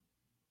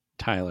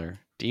Tyler,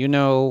 do you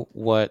know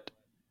what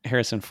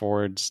Harrison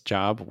Ford's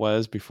job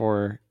was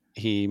before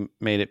he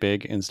made it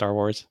big in Star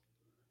Wars?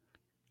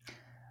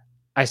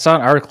 I saw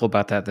an article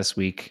about that this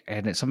week,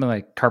 and it's something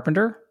like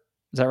carpenter.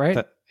 Is that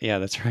right? Yeah,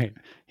 that's right.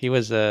 He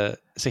was so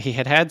he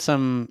had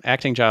some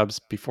acting jobs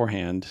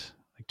beforehand,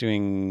 like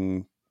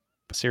doing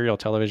serial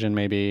television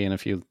maybe and a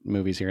few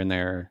movies here and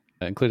there,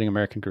 including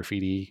American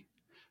Graffiti.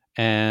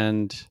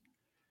 And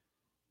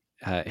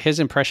his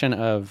impression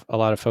of a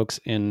lot of folks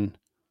in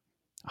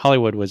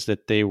Hollywood was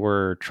that they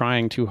were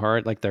trying too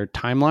hard, like their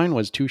timeline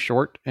was too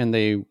short and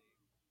they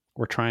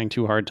were trying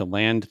too hard to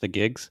land the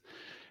gigs.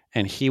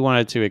 And he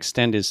wanted to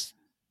extend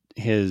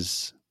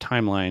his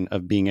timeline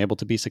of being able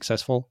to be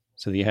successful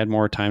so that he had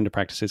more time to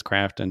practice his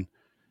craft and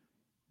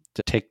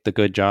to take the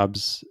good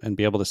jobs and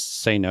be able to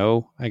say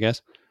no, I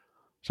guess.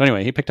 So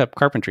anyway, he picked up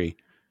carpentry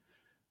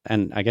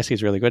and I guess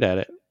he's really good at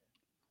it.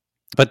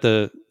 But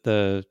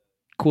the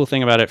cool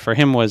thing about it for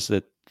him was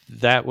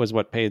that was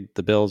what paid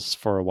the bills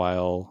for a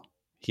while.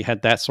 He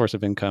had that source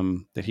of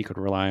income that he could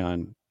rely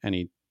on, and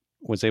he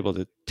was able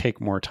to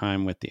take more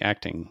time with the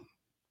acting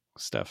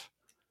stuff.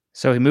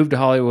 So he moved to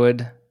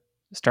Hollywood,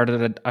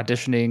 started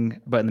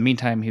auditioning, but in the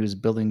meantime, he was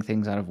building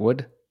things out of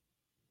wood.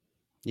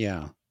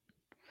 Yeah.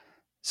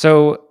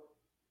 So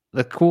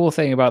the cool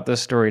thing about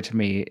this story to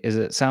me is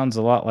it sounds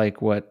a lot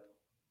like what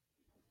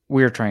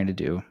we're trying to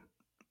do.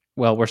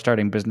 Well, we're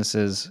starting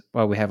businesses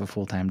while we have a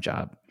full-time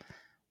job.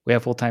 We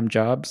have full-time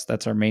jobs.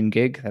 That's our main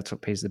gig. That's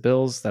what pays the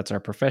bills. That's our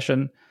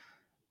profession.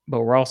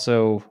 But we're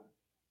also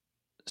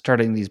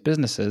starting these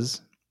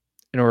businesses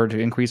in order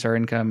to increase our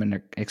income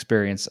and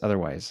experience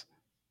otherwise.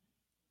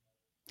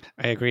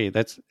 I agree.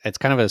 It's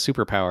kind of a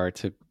superpower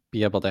to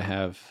be able to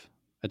have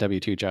a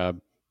W-2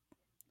 job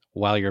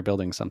while you're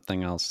building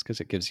something else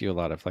because it gives you a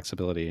lot of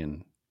flexibility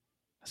and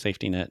a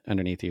safety net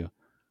underneath you.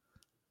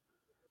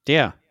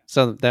 Yeah.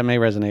 So that may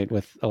resonate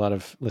with a lot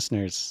of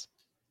listeners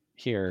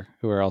here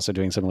who are also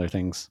doing similar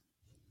things.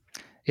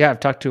 Yeah,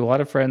 I've talked to a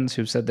lot of friends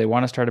who've said they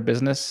want to start a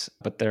business,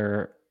 but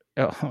they're,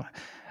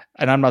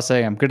 and I'm not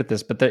saying I'm good at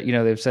this, but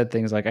they've said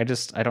things like, I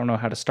don't know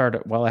how to start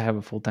it while I have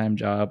a full-time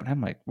job. And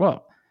I'm like,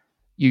 well,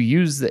 you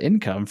use the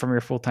income from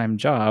your full-time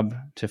job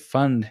to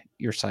fund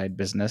your side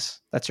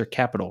business. That's your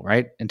capital,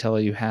 right? Until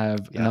you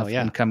have enough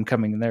income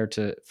coming in there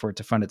for it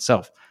to fund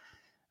itself.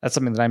 That's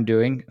something that I'm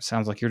doing.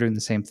 Sounds like you're doing the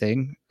same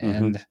thing.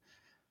 And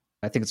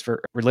I think it's very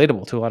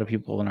relatable to a lot of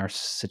people in our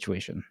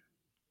situation.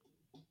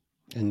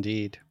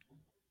 Indeed.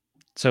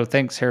 So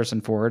thanks,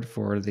 Harrison Ford,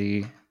 for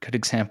the good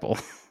example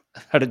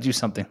of how to do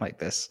something like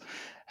this.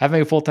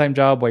 Having a full-time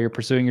job while you're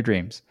pursuing your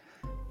dreams.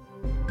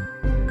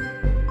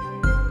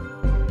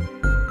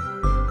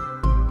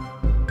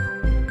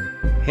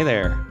 Hey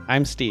there,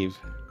 I'm Steve.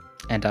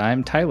 And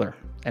I'm Tyler.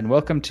 And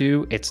welcome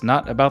to It's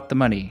Not About the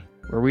Money,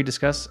 where we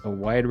discuss a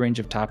wide range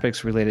of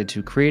topics related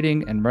to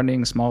creating and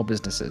running small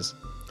businesses.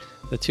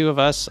 The two of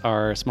us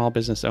are small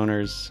business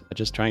owners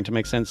just trying to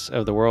make sense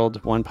of the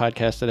world one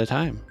podcast at a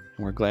time.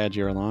 And we're glad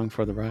you're along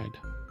for the ride.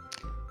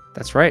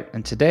 That's right.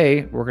 And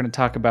today we're going to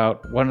talk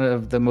about one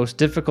of the most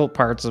difficult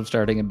parts of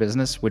starting a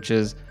business, which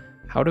is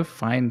how to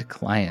find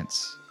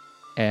clients.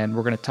 And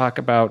we're going to talk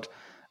about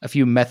a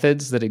few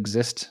methods that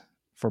exist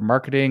for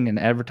marketing and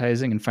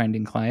advertising and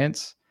finding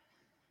clients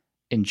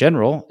in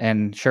general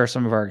and share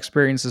some of our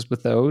experiences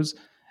with those.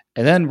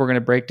 And then we're going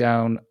to break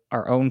down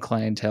our own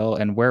clientele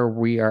and where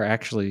we are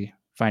actually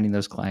finding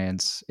those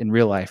clients in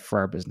real life for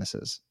our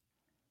businesses.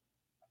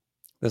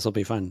 This will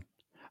be fun.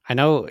 I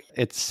know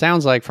it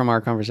sounds like from our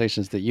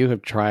conversations that you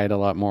have tried a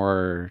lot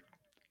more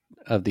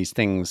of these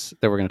things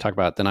that we're going to talk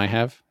about than I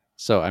have.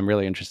 So I'm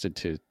really interested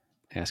to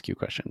ask you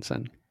questions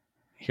and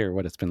hear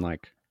what it's been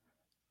like.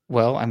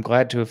 Well, I'm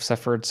glad to have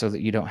suffered so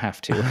that you don't have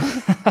to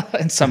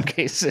in some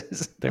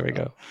cases. There we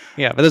go.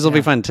 Yeah, but this will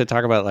be fun to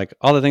talk about like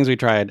all the things we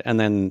tried and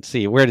then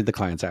see where did the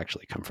clients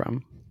actually come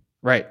from.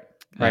 Right.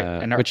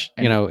 Which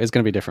is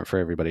going to be different for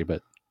everybody,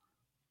 but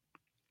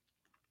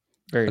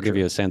I'll give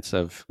you a sense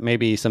of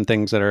maybe some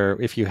things that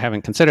are, if you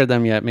haven't considered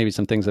them yet, maybe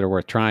some things that are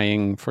worth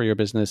trying for your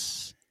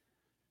business.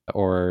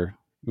 Or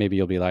maybe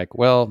you'll be like,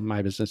 well,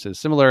 my business is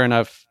similar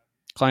enough.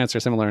 Clients are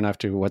similar enough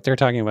to what they're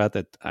talking about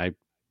that I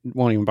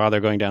won't even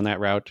bother going down that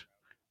route.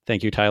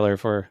 Thank you, Tyler,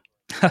 for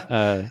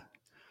showing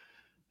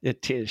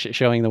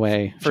the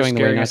way. For showing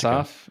scaring the way us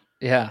off.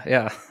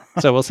 Yeah.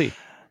 So we'll see.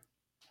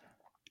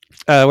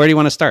 Where do you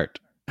want to start?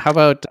 How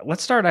about...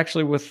 Let's start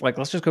actually with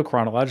let's just go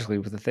chronologically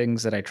with the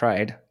things that I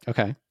tried.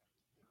 Okay.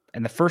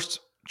 And the first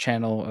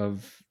channel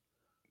of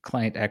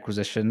client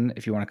acquisition,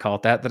 if you want to call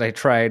it that I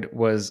tried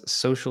was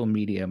social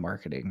media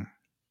marketing.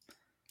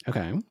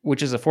 Okay.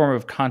 Which is a form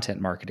of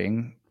content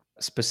marketing.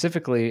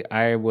 Specifically,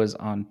 I was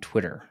on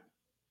Twitter.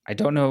 I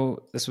don't know,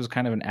 this was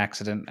kind of an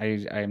accident.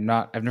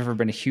 I've never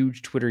been a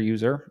huge Twitter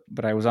user,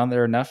 but I was on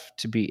there enough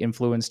to be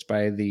influenced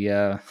by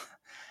the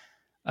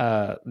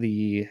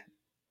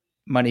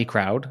money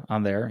crowd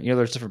on there.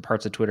 There's different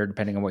parts of Twitter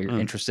depending on what you're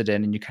interested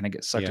in, and you kind of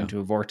get sucked into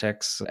a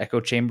vortex, echo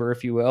chamber,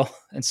 if you will.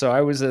 And so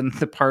I was in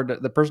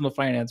the personal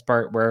finance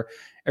part where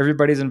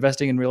everybody's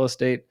investing in real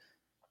estate,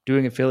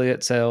 doing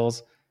affiliate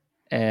sales,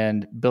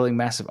 and building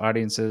massive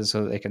audiences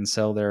so that they can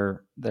sell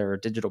their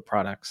digital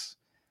products.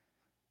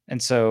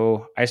 And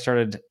so I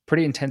started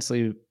pretty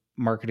intensely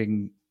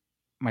marketing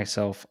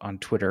myself on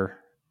Twitter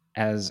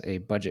as a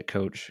budget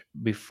coach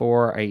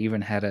before I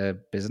even had a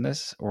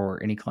business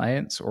or any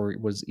clients or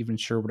was even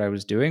sure what I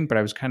was doing, but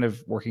I was kind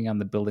of working on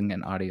the building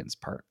an audience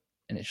part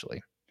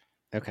initially.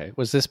 Okay.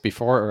 Was this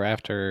before or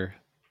after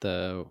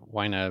the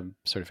YNAB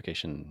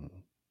certification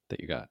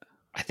that you got?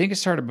 I think it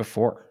started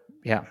before.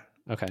 Yeah.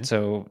 Okay.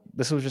 So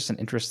this was just an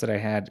interest that I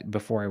had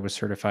before I was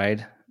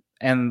certified.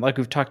 And like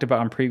we've talked about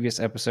on previous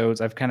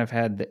episodes, I've kind of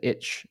had the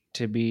itch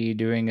to be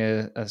doing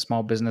a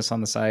small business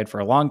on the side for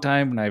a long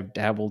time, and I've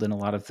dabbled in a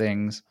lot of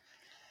things.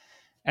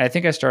 And I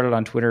think I started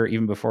on Twitter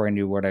even before I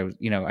knew what I was,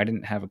 I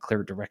didn't have a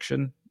clear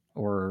direction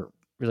or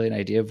really an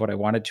idea of what I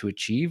wanted to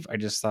achieve. I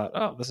just thought,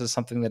 oh, this is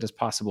something that is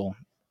possible.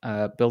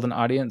 Build an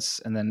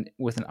audience, and then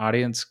with an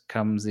audience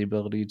comes the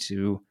ability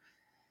to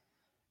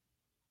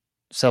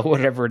sell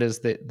whatever it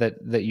is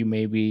that you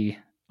may be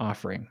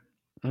offering.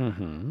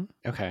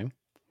 Okay.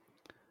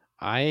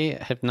 I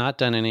have not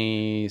done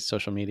any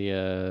social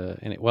media.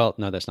 Well,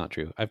 no, that's not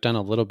true. I've done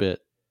a little bit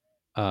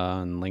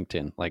on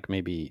LinkedIn, like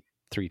maybe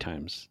 3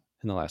 times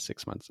in the last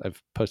 6 months.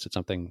 I've posted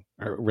something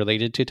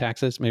related to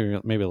taxes, maybe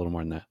a little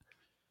more than that.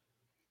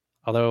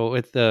 Although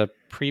with the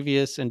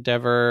previous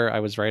endeavor, I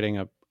was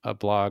writing a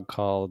blog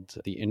called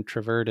The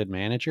Introverted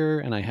Manager,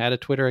 and I had a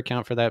Twitter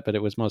account for that, but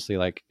it was mostly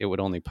like it would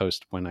only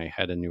post when I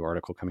had a new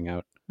article coming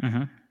out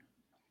or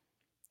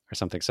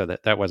something. So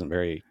that wasn't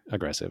very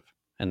aggressive,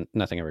 and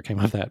nothing ever came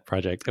of that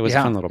project. It was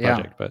a fun little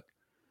project, but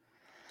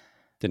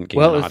didn't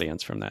gain an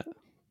audience from that.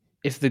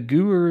 If the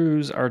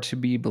gurus are to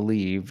be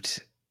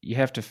believed, you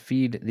have to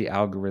feed the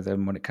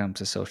algorithm when it comes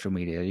to social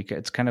media.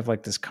 It's kind of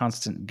like this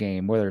constant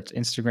game, whether it's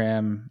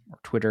Instagram or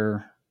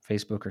Twitter,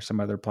 Facebook, or some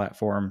other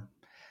platform.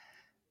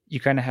 You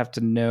kind of have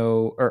to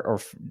know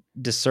or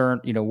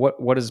discern,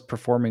 what is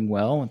performing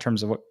well in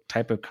terms of what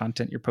type of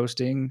content you're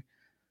posting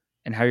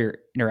and how you're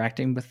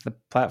interacting with the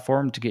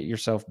platform to get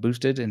yourself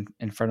boosted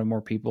in front of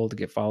more people, to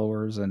get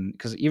followers. And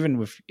because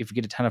even if you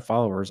get a ton of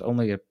followers,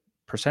 only a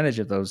percentage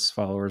of those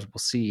followers will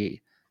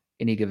see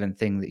any given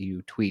thing that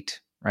you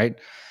tweet, right?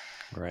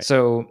 Right.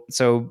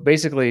 So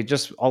basically,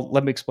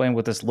 let me explain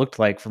what this looked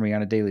like for me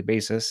on a daily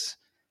basis.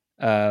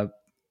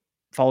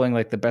 Following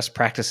like the best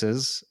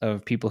practices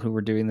of people who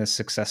were doing this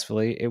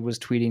successfully, it was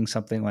tweeting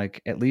something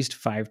like at least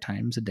 5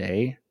 times a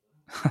day,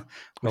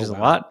 which is a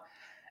lot.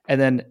 And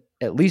then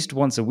at least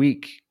once a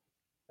week,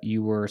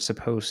 you were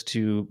supposed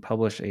to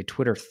publish a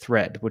Twitter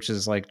thread, which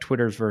is like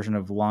Twitter's version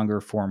of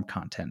longer form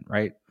content,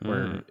 right?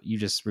 Where you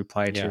just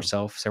reply to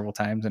yourself several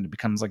times and it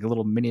becomes like a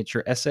little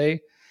miniature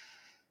essay.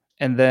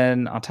 And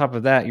then on top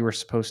of that, you were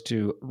supposed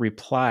to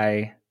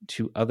reply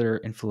to other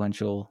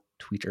influential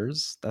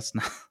tweeters. That's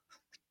not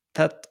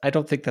that, I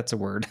don't think that's a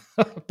word,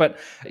 but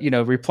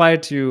reply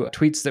to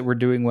tweets that were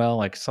doing well,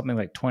 like something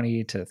like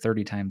 20 to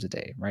 30 times a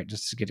day, right?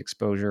 Just to get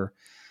exposure.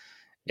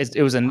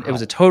 It was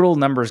a total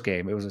numbers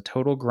game. It was a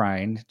total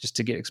grind just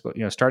to get exposed,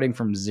 starting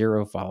from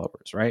 0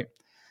 followers, right?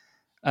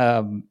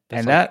 And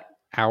like that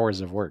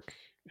hours of work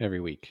every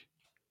week.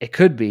 It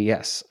could be,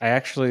 yes. I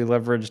actually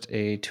leveraged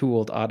a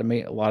tool to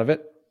automate a lot of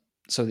it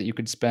so that you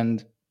could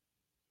spend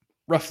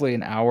roughly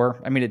an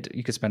hour. I mean,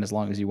 you could spend as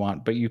long as you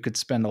want, but you could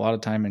spend a lot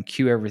of time and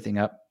queue everything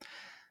up.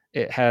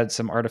 It had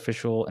some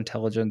artificial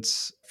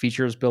intelligence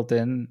features built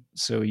in,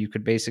 so you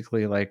could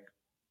basically like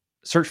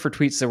search for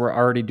tweets that were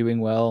already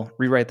doing well,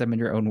 rewrite them in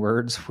your own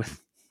words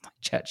with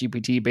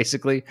ChatGPT,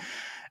 basically,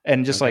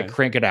 and just like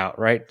crank it out,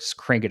 right? Just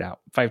crank it out.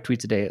 5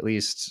 tweets a day at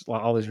least,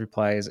 all these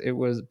replies. It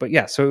was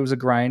a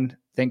grind.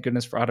 Thank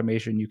goodness for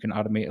automation. You can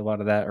automate a lot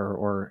of that,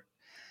 or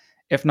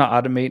if not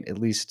automate, at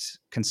least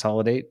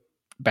consolidate,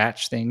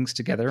 batch things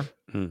together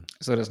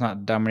so that it's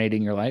not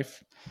dominating your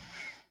life.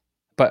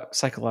 But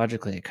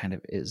psychologically, it kind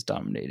of is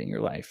dominating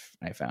your life,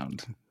 I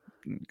found.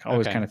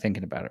 Always kind of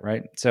thinking about it,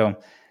 right? So,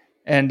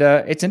 and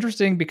it's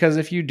interesting because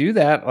if you do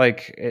that,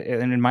 like,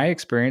 and in my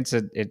experience,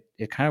 it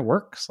kind of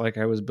works. Like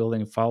I was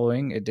building a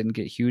following. It didn't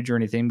get huge or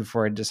anything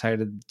before I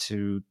decided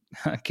to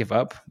give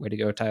up. Way to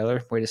go,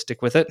 Tyler. Way to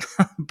stick with it.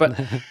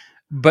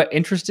 But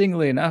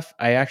interestingly enough,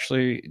 I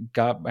actually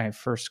got my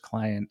first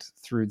client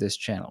through this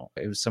channel.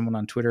 It was someone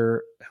on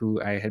Twitter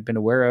who I had been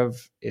aware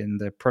of in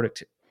the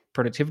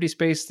productivity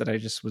space that I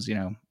just was,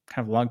 kind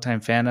of a longtime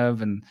fan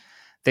of. And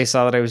they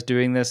saw that I was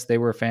doing this. They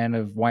were a fan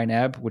of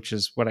YNAB, which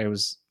is what I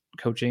was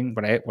coaching,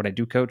 what I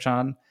do coach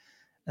on. And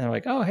they're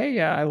like, oh, hey,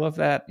 yeah, I love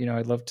that.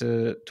 I'd love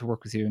to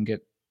work with you and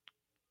get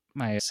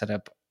my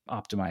setup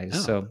optimized.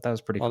 So that was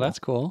pretty cool. Well, that's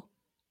cool.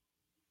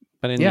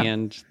 But in the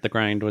end, the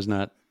grind was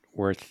not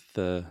worth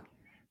the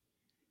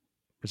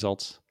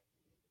results.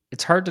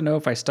 It's hard to know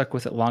if I stuck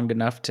with it long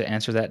enough to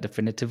answer that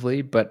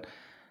definitively, but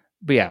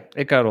yeah,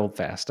 it got old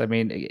fast. I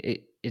mean,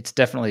 it's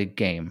definitely a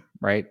game,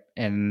 right?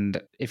 And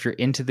if you're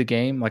into the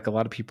game, like a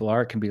lot of people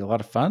are, it can be a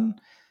lot of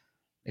fun.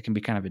 It can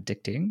be kind of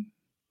addicting.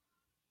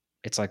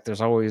 It's like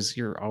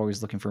you're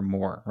always looking for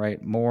more,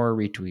 right? More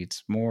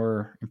retweets,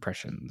 more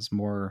impressions,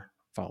 more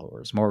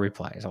followers, more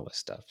replies, all this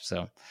stuff.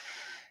 So,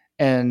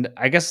 And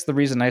I guess the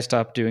reason I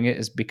stopped doing it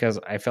is because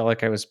I felt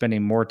like I was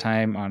spending more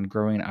time on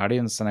growing an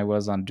audience than I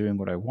was on doing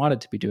what I wanted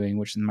to be doing,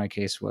 which in my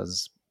case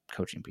was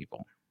coaching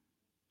people.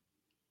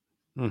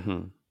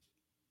 Mm-hmm.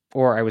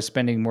 Or I was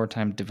spending more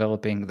time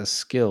developing the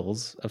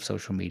skills of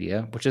social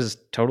media, which is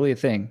totally a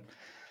thing.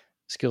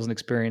 Skills and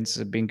experience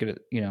of being good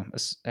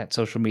at, at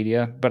social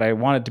media, but I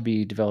wanted to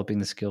be developing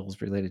the skills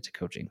related to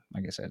coaching,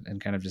 like I said,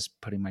 and kind of just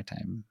putting my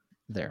time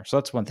there. So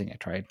that's one thing I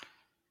tried.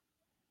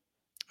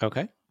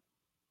 Okay.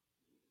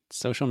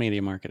 Social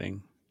media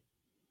marketing.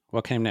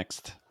 What came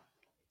next?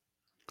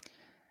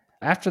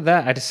 After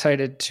that, I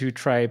decided to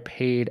try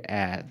paid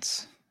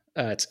ads.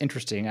 It's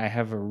interesting. I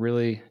have a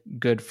really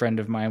good friend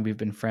of mine. We've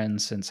been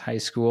friends since high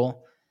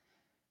school,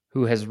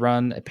 who has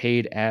run a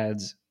paid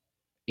ads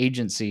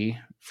agency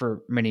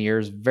for many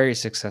years, very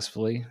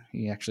successfully.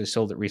 He actually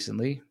sold it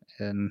recently,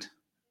 and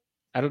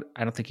I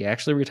don't think he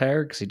actually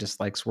retired because he just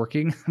likes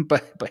working,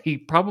 but he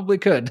probably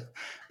could,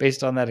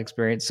 based on that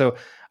experience. So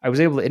I was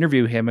able to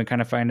interview him and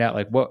kind of find out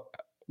like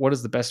what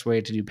is the best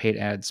way to do paid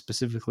ads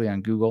specifically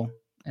on Google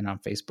and on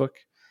Facebook.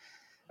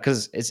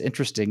 Because it's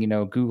interesting,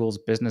 Google's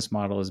business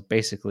model is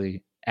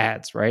basically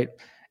ads, right?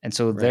 And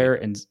so Right.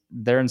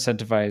 they're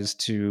incentivized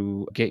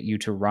to get you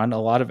to run a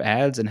lot of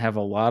ads and have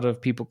a lot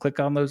of people click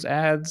on those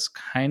ads,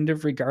 kind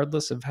of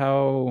regardless of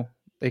how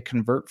they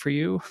convert for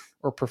you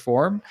or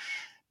perform.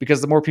 Because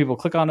the more people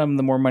click on them,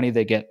 the more money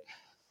they get.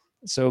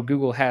 So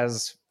Google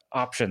has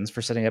options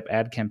for setting up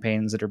ad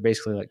campaigns that are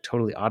basically like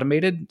totally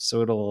automated.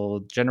 So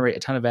it'll generate a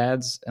ton of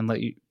ads and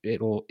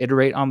it'll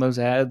iterate on those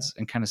ads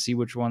and kind of see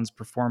which ones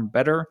perform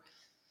better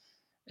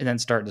and then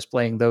start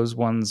displaying those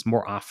ones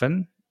more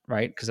often,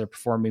 right? Because they're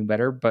performing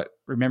better. But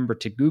remember,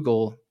 to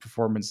Google,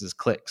 performance is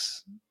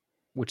clicks,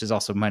 which is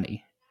also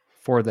money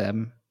for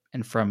them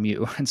and from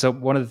you. And so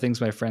one of the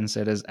things my friend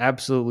said is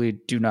absolutely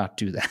do not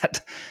do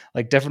that.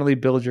 Like definitely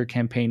build your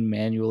campaign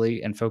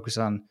manually and focus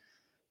on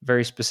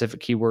very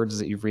specific keywords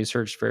that you've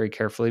researched very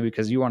carefully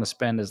because you want to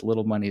spend as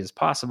little money as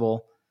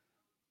possible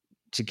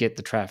to get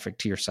the traffic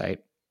to your site.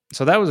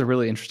 So that was a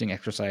really interesting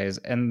exercise.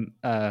 And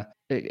I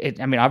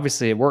mean,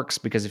 obviously it works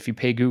because if you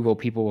pay Google,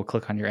 people will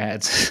click on your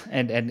ads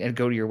and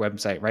go to your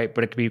website, right?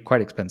 But it can be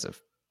quite expensive.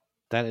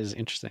 That is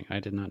interesting. I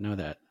did not know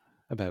that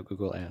about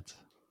Google Ads.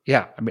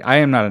 Yeah. I mean, I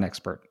am not an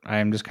expert. I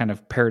am just kind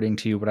of parroting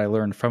to you what I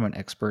learned from an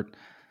expert.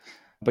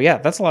 But yeah,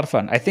 that's a lot of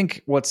fun. I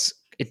think what's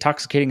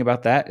intoxicating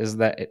about that is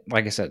that,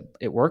 like I said,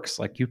 it works.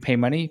 Like you pay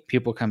money,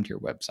 people come to your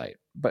website,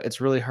 but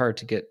it's really hard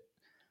to get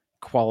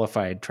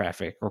qualified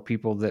traffic or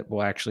people that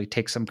will actually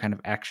take some kind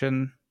of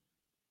action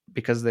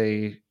because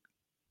they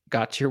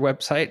got to your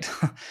website.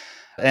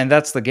 And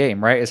that's the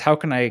game, right? Is how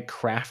can I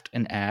craft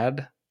an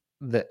ad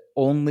that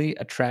only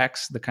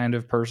attracts the kind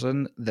of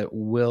person that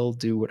will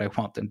do what I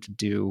want them to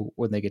do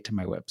when they get to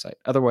my website.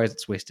 Otherwise,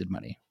 it's wasted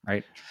money,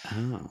 right?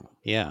 Oh,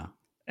 yeah.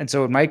 And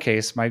so in my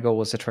case, my goal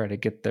was to try to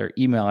get their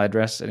email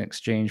address in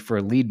exchange for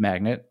a lead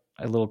magnet,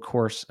 a little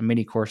course, a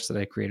mini course that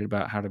I created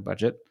about how to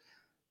budget.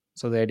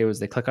 So the idea was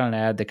they click on an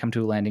ad, they come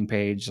to a landing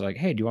page like,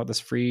 hey, do you want this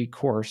free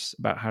course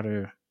about how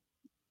to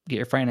get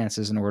your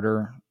finances in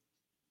order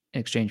in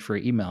exchange for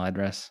an email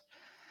address?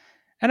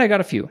 And I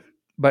got a few,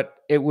 but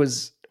it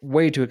was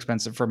way too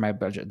expensive for my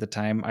budget at the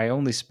time. I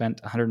only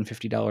spent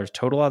 $150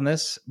 total on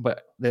this,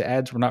 but the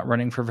ads were not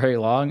running for very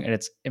long, and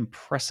it's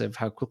impressive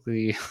how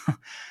quickly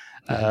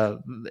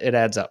it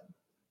adds up.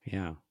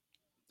 Yeah.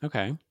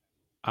 Okay.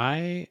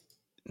 I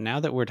Now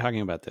that we're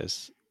talking about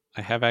this,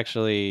 I have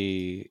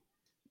actually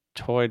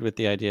toyed with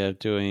the idea of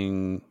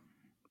doing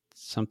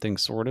something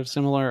sort of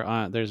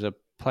similar. There's a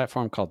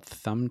platform called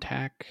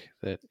Thumbtack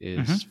that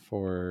is Mm-hmm.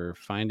 for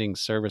finding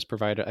service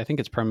provider. I think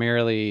it's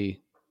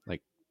primarily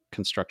like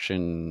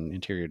construction,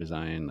 interior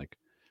design, like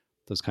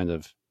those kinds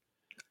of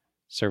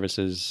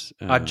services.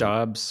 Odd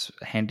jobs,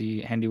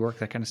 handiwork,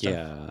 that kind of stuff.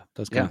 Yeah,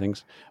 those kind Yeah. of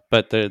things.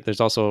 But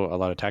there's also a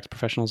lot of tax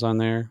professionals on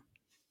there.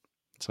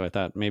 So I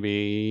thought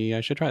maybe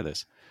I should try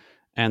this.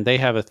 And they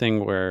have a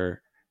thing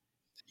where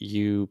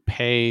you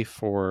pay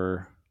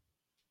for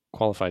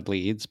qualified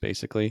leads,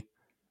 basically.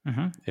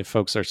 Mm-hmm. If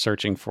folks are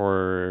searching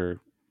for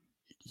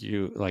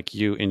you, like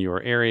you in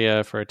your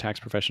area for a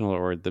tax professional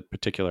or the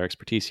particular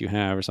expertise you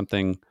have or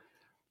something,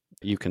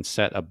 you can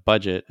set a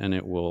budget and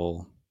it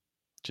will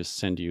just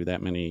send you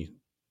that many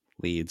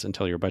leads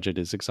until your budget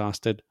is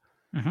exhausted.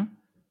 Mm-hmm.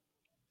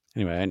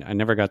 Anyway, I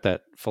never got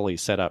that fully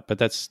set up, but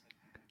that's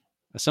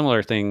a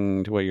similar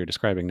thing to what you're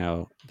describing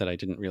now that I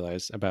didn't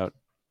realize about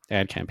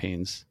ad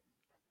campaigns.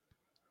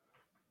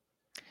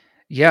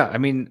 Yeah, I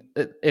mean,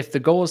 if the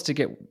goal is to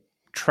get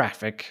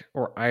traffic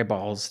or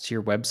eyeballs to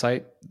your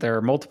website, there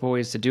are multiple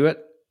ways to do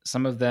it.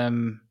 Some of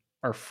them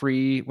are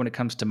free when it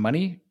comes to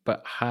money,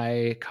 but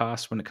high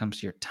cost when it comes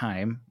to your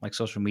time, like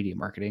social media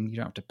marketing. You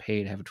don't have to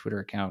pay to have a Twitter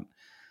account,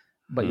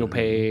 but you'll Mm-hmm.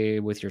 pay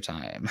with your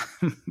time,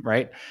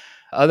 right?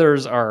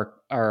 Others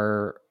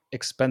are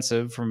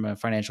expensive from a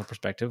financial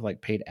perspective,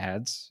 like paid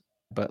ads,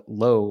 but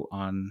low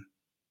on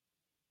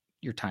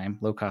your time,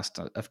 low cost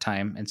of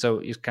time. And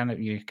so you kind of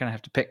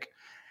have to pick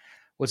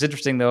What's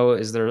interesting though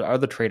is there are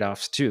other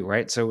trade-offs too,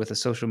 right? So with a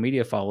social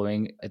media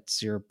following,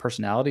 it's your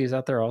personality is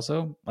out there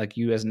also, like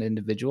you as an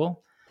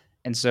individual.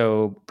 And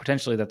so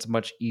potentially that's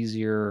much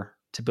easier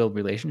to build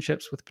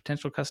relationships with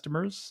potential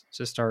customers,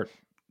 to start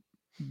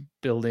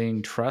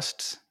building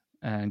trust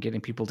and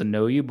getting people to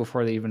know you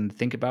before they even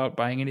think about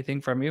buying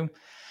anything from you.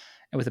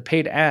 And with a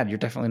paid ad, you're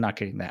definitely not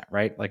getting that,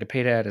 right? Like a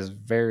paid ad is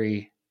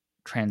very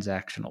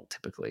transactional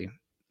typically.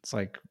 It's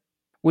like,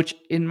 which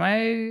in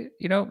my,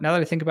 now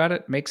that I think about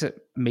it, makes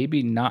it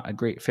maybe not a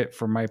great fit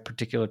for my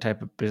particular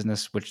type of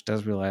business, which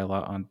does rely a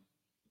lot on,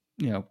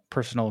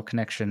 personal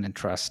connection and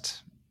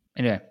trust.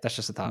 Anyway, that's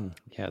just a thought.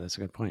 Yeah, that's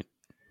a good point.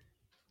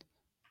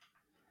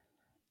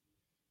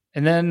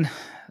 And then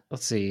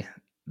let's see,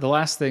 the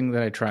last thing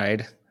that I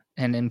tried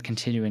and am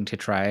continuing to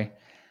try,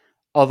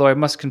 although I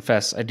must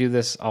confess, I do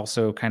this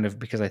also kind of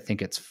because I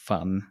think it's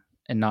fun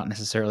and not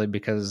necessarily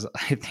because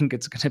I think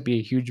it's going to be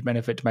a huge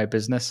benefit to my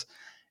business,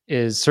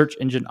 is search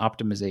engine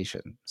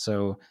optimization.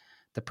 So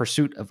the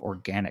pursuit of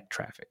organic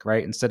traffic,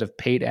 right? Instead of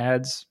paid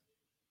ads,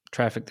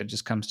 traffic that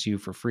just comes to you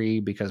for free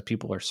because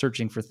people are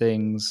searching for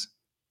things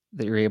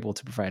that you're able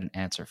to provide an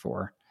answer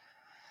for.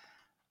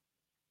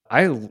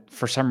 I,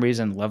 for some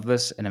reason, love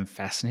this and am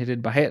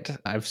fascinated by it.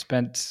 I've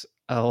spent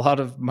a lot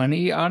of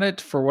money on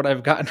it for what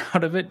I've gotten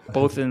out of it,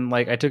 both in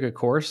like I took a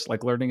course,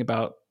 like learning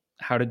about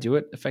how to do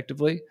it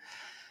effectively.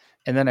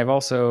 And then I've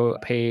also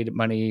paid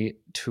money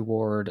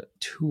toward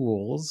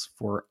tools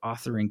for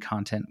authoring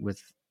content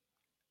with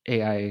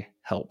AI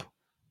help.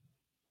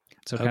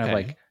 So kind of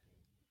like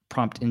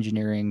prompt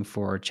engineering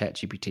for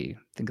ChatGPT,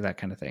 think of that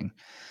kind of thing,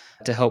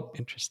 to help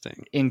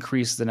Interesting.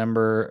 increase the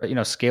number,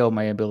 scale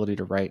my ability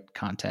to write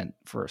content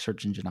for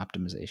search engine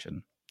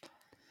optimization.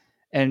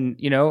 And,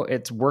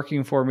 it's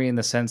working for me in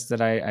the sense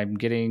that I'm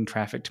getting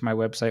traffic to my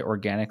website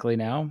organically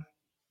now,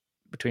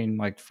 between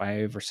like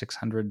 500 or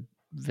 600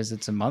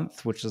 visits a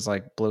month, which is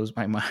like blows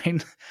my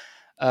mind.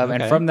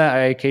 And from that,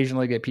 I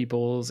occasionally get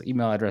people's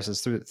email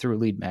addresses through a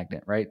lead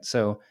magnet, right?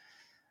 So,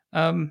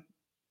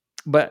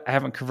 but I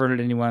haven't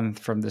converted anyone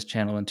from this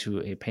channel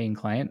into a paying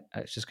client.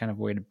 It's just kind of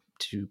a way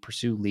to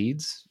pursue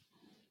leads,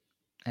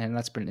 and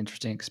that's been an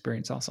interesting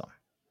experience also.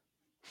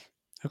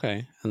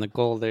 Okay, and the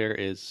goal there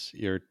is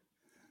you're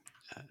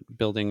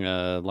building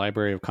a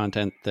library of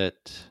content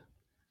that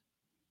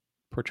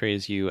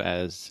portrays you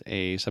as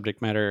a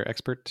subject matter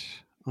expert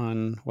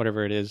on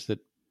whatever it is that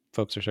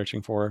folks are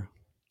searching for,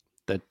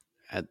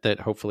 that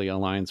hopefully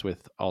aligns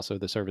with also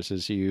the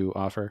services you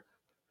offer.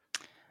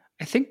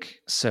 I think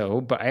so,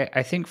 but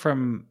I think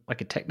from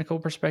like a technical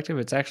perspective,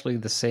 it's actually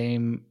the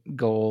same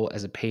goal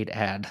as a paid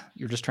ad.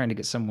 You're just trying to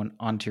get someone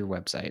onto your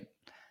website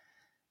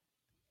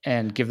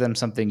and give them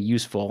something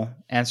useful,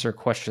 answer a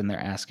question they're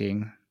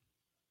asking.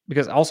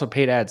 Because also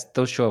paid ads,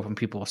 those show up when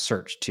people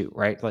search too,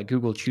 right? Like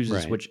Google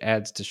chooses Right. which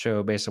ads to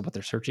show based on what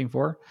they're searching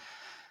for.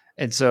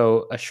 And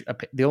so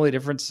the only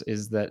difference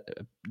is that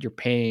you're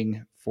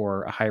paying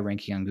for a high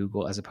ranking on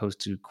Google as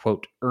opposed to,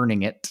 quote,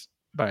 earning it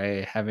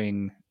by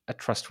having a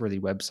trustworthy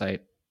website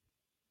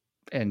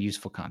and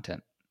useful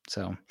content.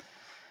 So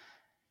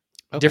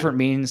different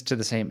means to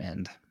the same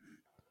end.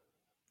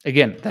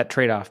 Again, that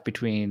trade-off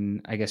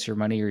between, I guess, your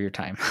money or your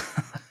time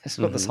is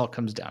what this all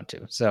comes down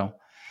to. So,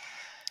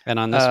 and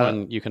on this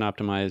one, you can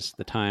optimize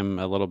the time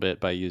a little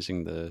bit by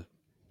using the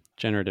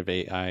generative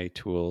AI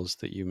tools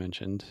that you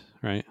mentioned,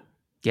 right?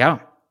 Yeah.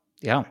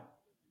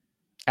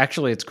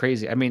 Actually, it's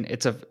crazy. I mean,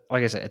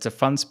 like I said, it's a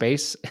fun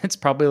space. It's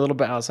probably a little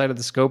bit outside of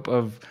the scope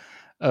of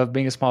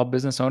being a small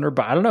business owner,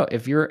 but I don't know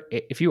if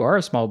you are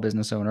a small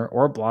business owner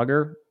or a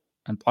blogger,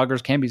 and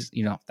bloggers can be,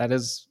 that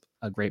is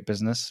a great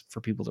business for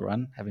people to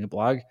run, having a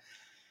blog.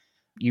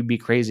 You'd be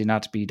crazy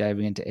not to be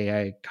diving into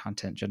AI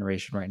content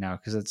generation right now,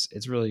 because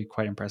it's really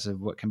quite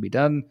impressive what can be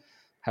done,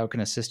 how it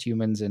can assist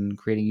humans in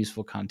creating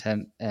useful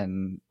content,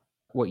 and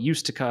what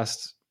used to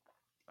cost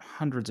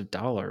hundreds of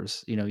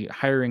dollars,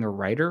 hiring a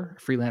writer,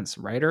 a freelance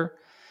writer,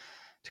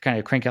 to kind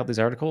of crank out these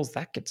articles,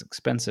 that gets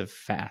expensive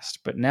fast.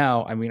 But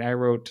now, I mean,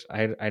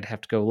 I'd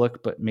have to go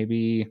look, but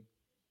maybe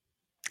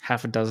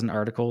half a dozen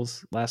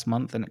articles last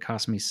month, and it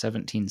cost me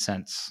 17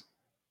 cents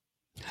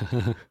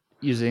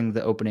using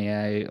the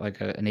OpenAI, like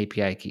an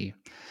API key.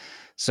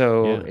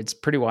 So it's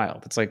pretty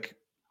wild. It's like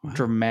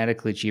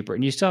dramatically cheaper.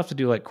 And you still have to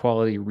do like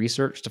quality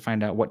research to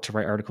find out what to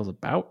write articles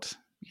about.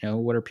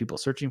 What are people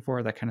searching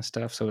for, that kind of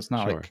stuff. So it's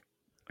not like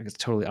it's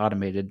totally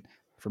automated,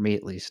 for me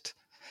at least.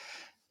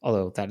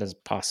 Although that is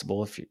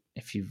possible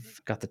if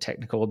you've got the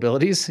technical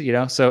abilities,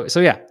 So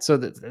yeah,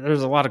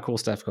 there's a lot of cool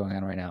stuff going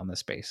on right now in this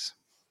space.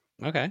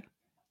 Okay,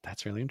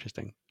 that's really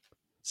interesting.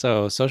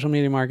 So social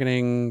media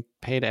marketing,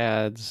 paid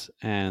ads,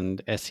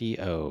 and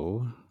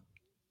SEO.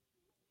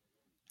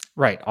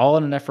 Right, all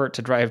in an effort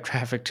to drive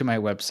traffic to my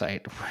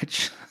website,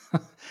 which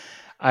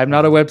I'm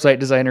not a website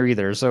designer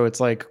either, so it's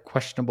like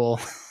questionable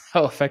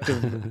how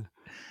effective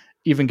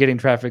even getting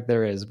traffic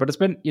there is. But it's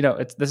been,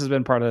 this has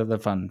been part of the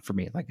fun for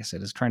me. Like I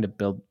said, is trying to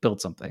build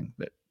something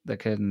that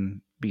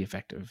can be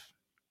effective.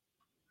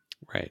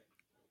 Right.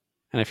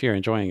 And if you're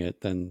enjoying it,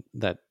 then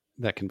that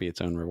can be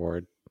its own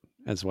reward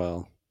as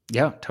well.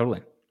 Yeah,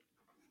 totally.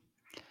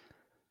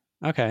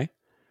 Okay.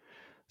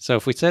 So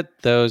if we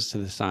set those to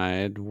the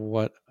side,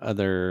 what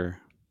other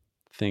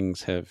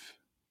things have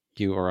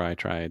you or I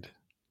tried?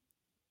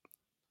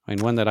 I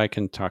mean, one that I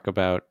can talk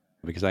about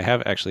because I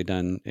have actually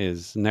done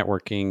is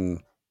networking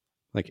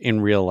like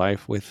in real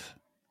life with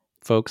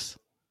folks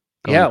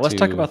Yeah, going let's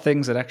talk to about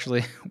things that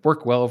actually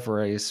work well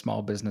for a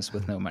small business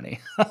with no money.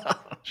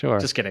 sure.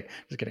 Just kidding.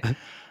 Just kidding.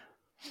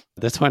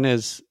 This one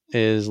is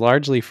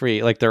largely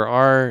free. Like there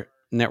are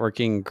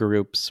networking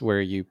groups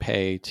where you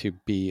pay to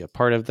be a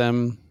part of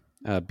them.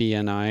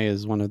 BNI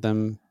is one of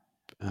them,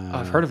 Oh,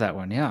 I've uh, heard of that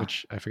one. Yeah.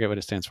 which I forget what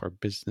it stands for,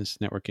 Business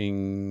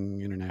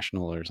Networking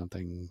International or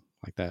something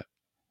like that.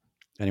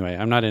 Anyway,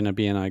 I'm not in a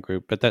BNI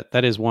group, but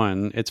that is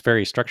one. It's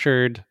very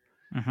structured.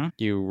 Mm-hmm.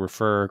 You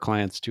refer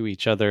clients to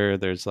each other.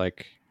 There's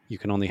like you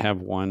can only have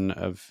one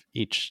of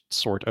each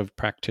sort of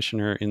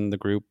practitioner in the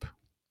group.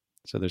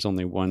 So there's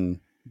only one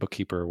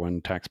bookkeeper,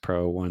 one tax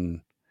pro,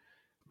 one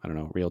I don't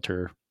know,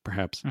 realtor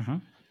perhaps. Mm-hmm.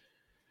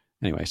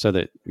 Anyway, so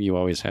that you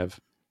always have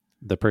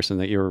the person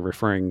that you're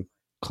referring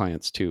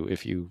clients to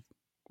if you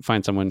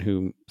find someone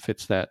who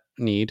fits that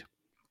need.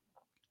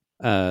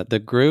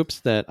 The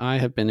groups that I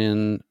have been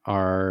in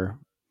are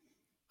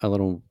a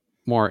little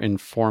more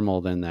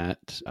informal than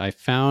that. I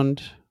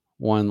found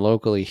one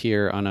locally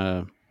here on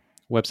a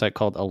website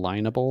called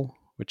Alignable,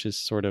 which is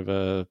sort of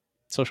a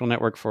social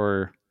network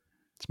for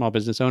small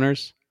business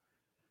owners.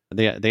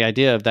 The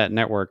idea of that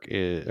network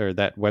is, or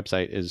that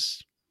website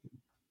is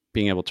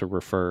being able to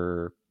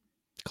refer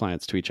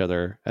clients to each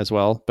other as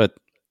well. But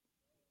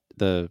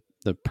the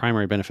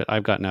primary benefit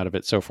I've gotten out of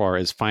it so far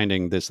is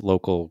finding this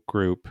local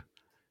group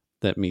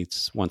that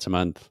meets once a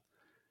month,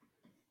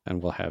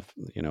 and we'll have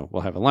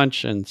a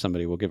lunch and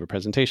somebody will give a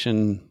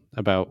presentation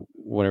about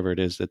whatever it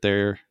is that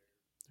they're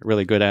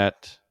really good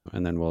at,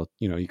 and then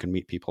you can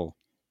meet people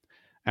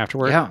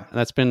afterward. Yeah. And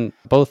that's been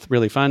both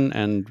really fun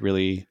and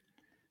really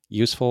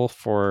useful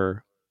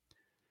for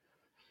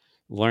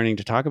learning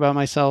to talk about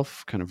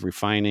myself, kind of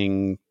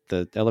refining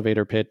the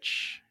elevator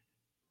pitch,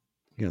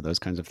 those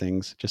kinds of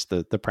things. Just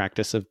the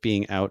practice of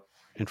being out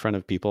in front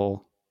of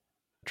people,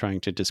 trying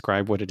to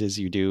describe what it is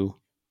you do,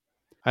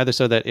 either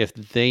so that if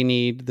they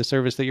need the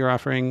service that you're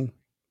offering,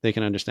 they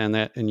can understand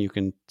that and you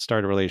can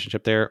start a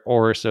relationship there,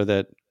 or so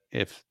that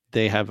if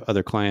they have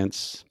other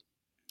clients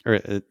or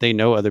they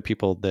know other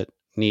people that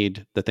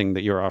need the thing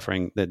that you're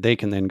offering, that they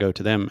can then go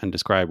to them and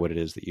describe what it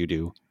is that you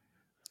do.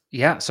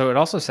 Yeah. So it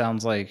also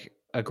sounds like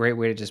a great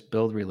way to just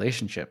build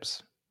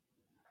relationships.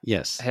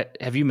 Yes,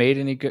 Have you made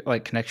any good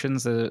like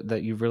connections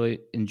that you've really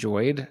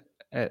enjoyed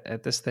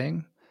at this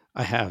thing?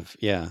 I have.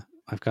 Yeah.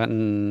 I've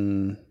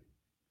gotten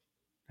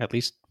at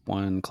least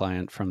one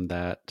client from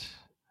that,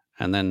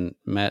 and then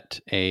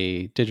met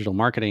a digital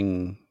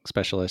marketing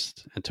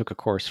specialist and took a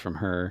course from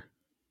her,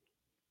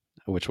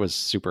 which was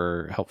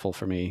super helpful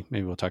for me.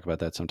 Maybe we'll talk about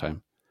that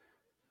sometime.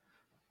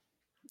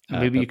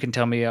 Maybe But you can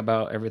tell me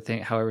about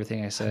how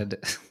everything I said,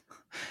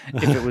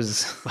 if it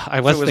was I if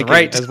it was was thinking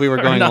right as we were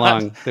or going not.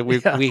 along that we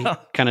Yeah. we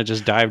kind of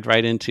just dived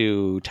right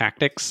into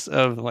tactics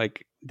of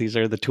like these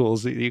are the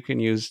tools that you can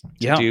use to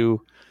Yeah.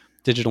 do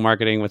digital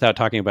marketing without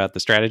talking about the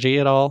strategy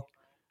at all.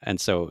 And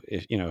so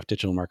if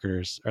digital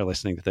marketers are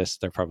listening to this,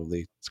 they're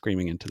probably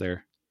screaming into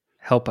their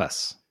Help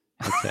us.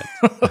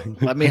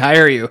 headsets. Let me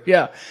hire you.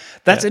 Yeah.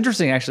 That's Yeah.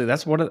 interesting actually.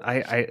 That's one of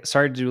I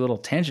sorry to do a little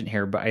tangent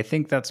here, but I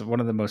think that's one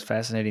of the most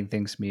fascinating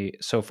things to me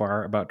so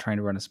far about trying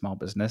to run a small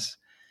business.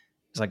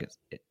 It's like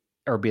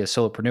or be a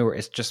solopreneur.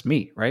 It's just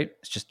me, right?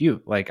 It's just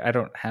you. Like I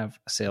don't have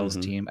a sales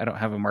Hmm. team. I don't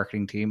have a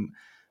marketing team.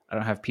 I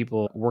don't have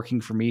people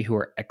working for me who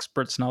are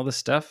experts in all this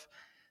stuff.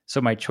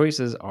 So my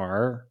choices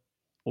are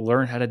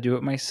learn how to do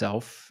it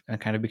myself and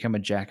kind of become a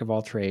jack of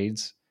all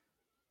trades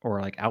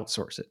or like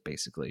outsource it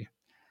basically.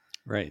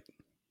 Right.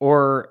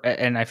 Or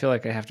and I feel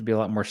like I have to be a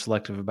lot more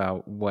selective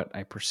about what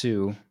I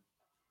pursue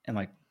and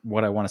like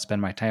what I want to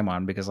spend my time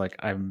on because like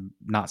I'm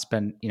not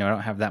spend, I don't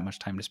have that much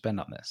time to spend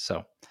on this.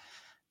 So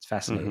it's Hmm.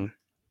 fascinating.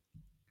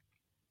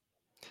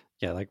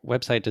 Yeah. Like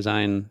website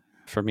design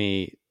for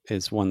me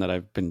is one that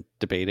I've been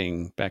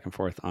debating back and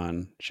forth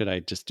on. Should I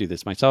just do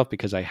this myself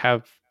because I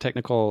have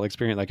technical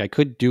experience? Like I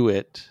could do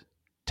it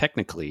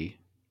technically,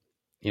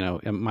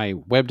 and my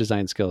web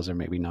design skills are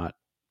maybe not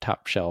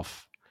top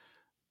shelf,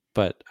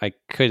 but I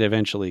could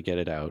eventually get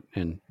it out.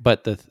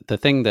 But the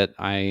thing that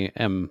I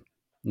am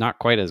not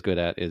quite as good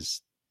at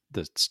is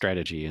the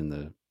strategy and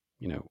the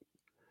you know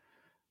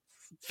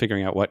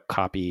figuring out what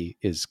copy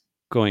is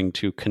going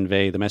to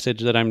convey the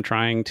message that I'm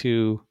trying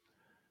to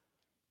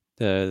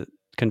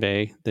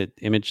convey, the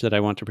image that I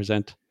want to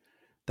present,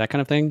 that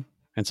kind of thing.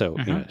 And so,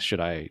 Hmm. should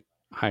I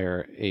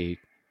hire a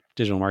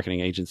digital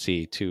marketing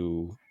agency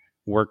to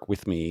work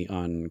with me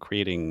on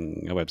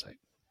creating a website,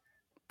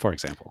 for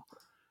example?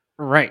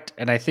 Right.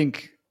 And I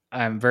think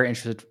I'm very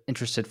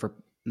interested for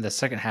the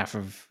second half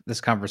of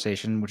this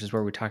conversation, which is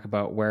where we talk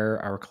about where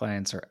our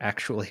clients are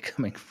actually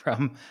coming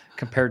from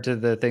compared to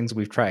the things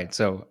we've tried.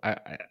 So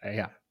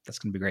yeah, that's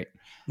going to be great.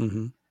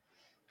 Hmm.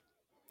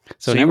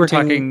 So So you were networking,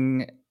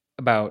 talking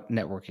about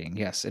networking,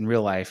 yes, in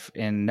real life,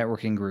 in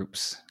networking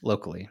groups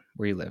locally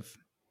where you live.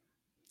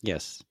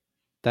 yes.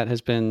 that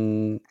has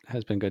been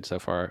good so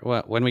far.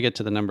 Well, when we get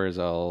to the numbers,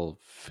 I'll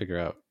figure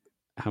out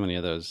how many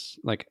of those,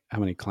 like how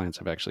many clients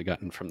I've actually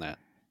gotten from that.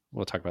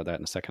 We'll talk about that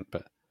in a second,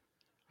 but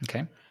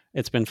Okay.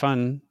 it's been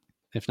fun,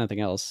 if nothing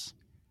else,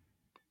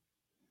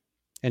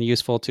 and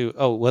useful too.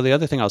 Oh, well, the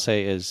other thing I'll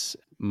say is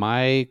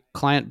my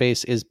client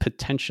base is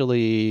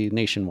potentially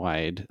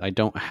nationwide. I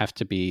don't have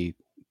to be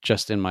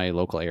just in my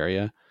local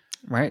area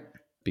Right.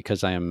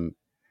 because I am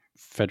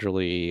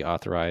federally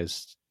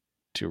authorized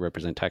to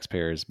represent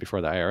taxpayers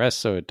before the IRS.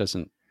 So it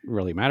doesn't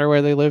really matter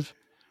where they live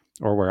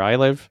or where I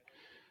live.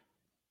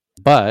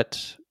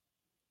 But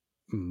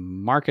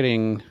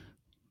marketing,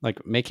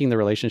 like making the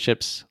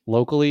relationships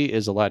locally,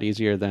 is a lot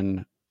easier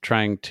than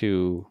trying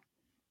to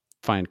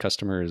find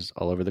customers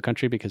all over the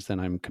country, because then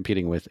I'm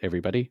competing with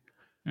everybody,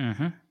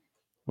 Mm-hmm.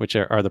 which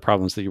are the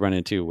problems that you run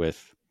into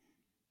with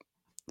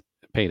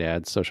paid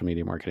ads, social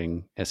media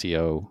marketing,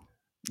 SEO.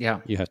 Yeah.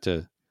 You have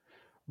to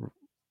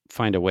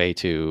find a way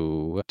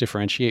to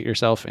differentiate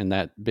yourself in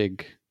that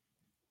big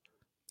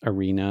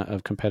arena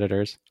of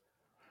competitors.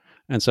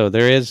 And so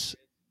there is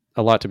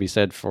a lot to be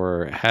said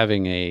for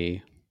having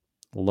a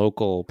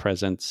local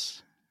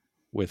presence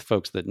with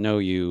folks that know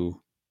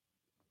you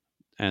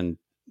and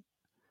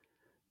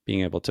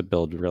being able to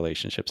build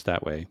relationships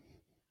that way.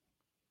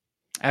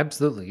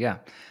 Absolutely. Yeah.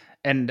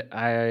 And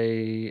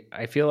I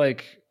feel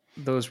like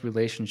those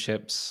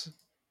relationships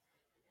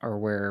are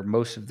where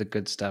most of the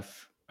good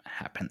stuff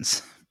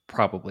happens,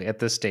 probably at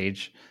this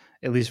stage,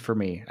 at least for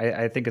me.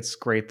 I think it's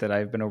great that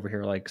I've been over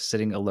here like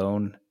sitting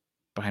alone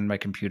behind my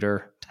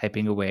computer,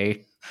 typing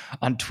away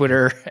on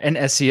Twitter and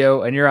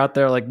SEO, and you're out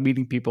there like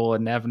meeting people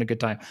and having a good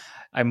time.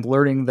 I'm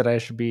learning that I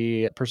should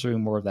be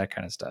pursuing more of that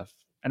kind of stuff.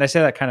 And I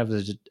say that kind of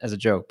as a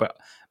joke,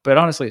 but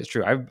honestly, it's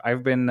true.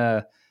 I've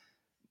been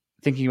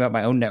thinking about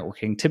my own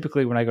networking.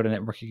 Typically, when I go to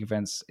networking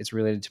events, it's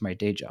related to my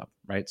day job,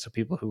 right? So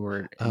people who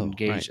are Oh, right.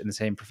 engaged in the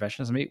same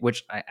profession as me,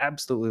 which I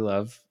absolutely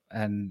love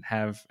and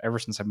have ever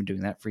since I've been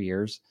doing that for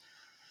years.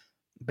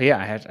 But yeah,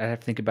 I have to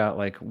think about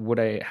like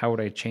how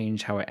would I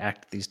change how I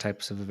act at these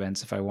types of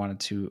events if I wanted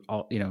to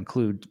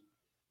include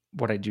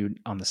what I do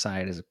on the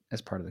side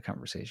as part of the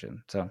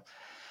conversation. So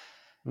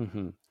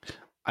Hmm.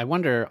 I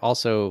wonder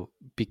also,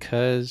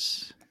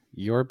 because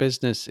your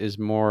business is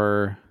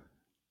more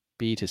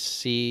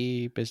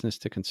B2C, business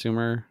to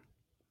consumer,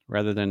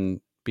 rather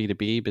than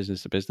B2B,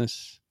 business to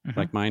business, mhm.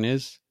 like mine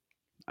is.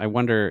 I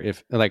wonder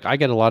if, like, I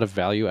get a lot of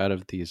value out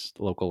of these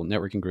local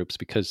networking groups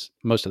because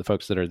most of the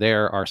folks that are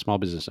there are small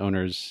business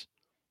owners,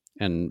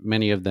 and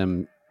many of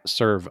them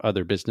serve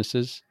other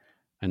businesses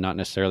and not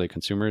necessarily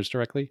consumers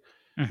directly.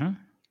 Mhm.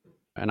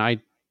 And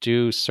I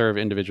do serve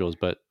individuals,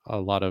 but a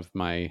lot of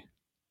my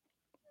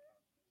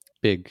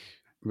big,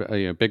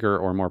 bigger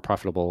or more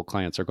profitable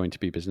clients are going to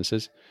be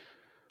businesses.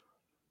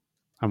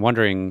 I'm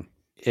wondering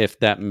if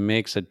that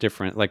makes a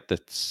difference, like the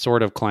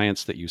sort of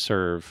clients that you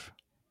serve,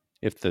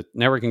 if the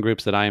networking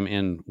groups that I'm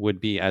in would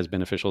be as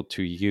beneficial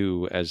to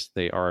you as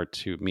they are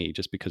to me,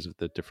 just because of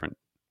the different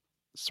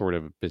sort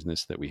of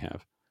business that we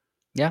have.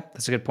 Yeah,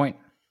 that's a good point.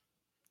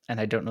 And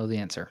I don't know the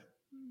answer,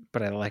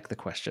 but I like the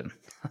question.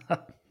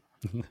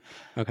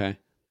 Okay.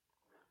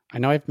 I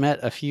know I've met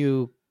a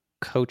few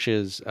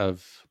coaches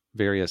of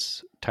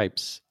various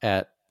types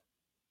at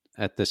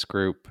this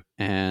group,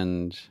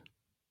 and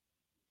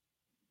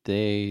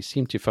they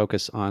seem to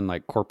focus on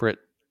like corporate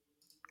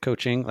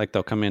coaching. Like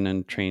they'll come in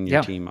and train your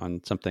Yeah. team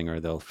on something, or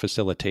they'll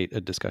facilitate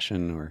a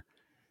discussion, or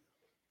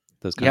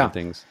those kinds of Yeah.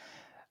 things.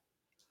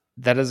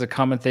 That is a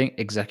common thing.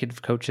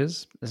 Executive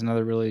coaches is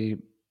another really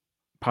Mm.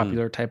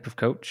 popular type of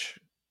coach.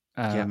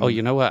 Yeah. Oh,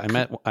 you know what? I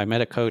C-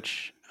 met a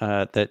coach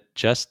that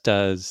just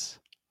does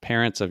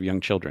parents of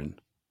young children,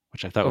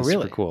 which I thought oh, was super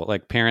really? cool.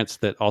 Like parents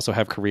that also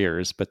have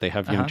careers, but they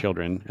have Uh young huh.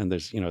 children, and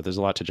there's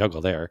a lot to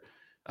juggle there.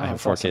 I Oh, have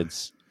that's four awesome.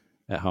 kids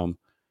at home,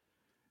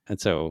 and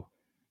so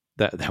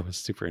that was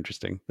super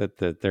interesting. That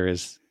there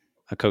is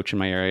a coach in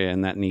my area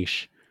in that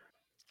niche.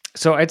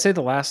 So I'd say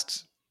the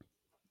last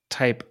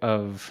type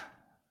of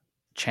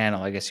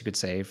channel, I guess you could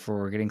say,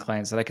 for getting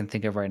clients that I can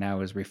think of right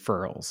now is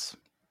referrals.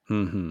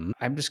 Hmm.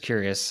 I'm just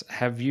curious,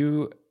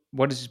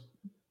 what has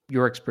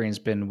your experience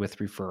been with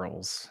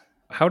referrals?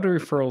 How do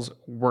referrals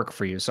work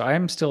for you? So I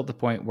am still at the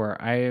point where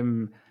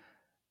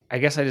I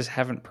guess I just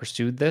haven't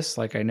pursued this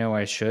like I know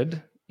I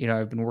should.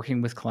 I've been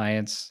working with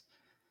clients.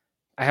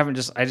 I haven't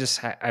just I just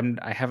ha- I'm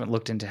I haven't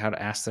looked into how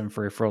to ask them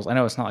for referrals. I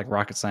know it's not like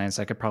rocket science.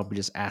 I could probably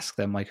just ask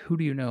them like, who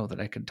do you know that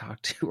I could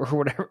talk to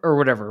or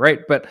whatever, right?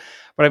 But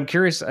I'm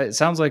curious. It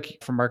sounds like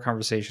from our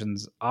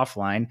conversations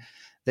offline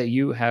that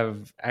you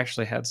have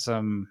actually had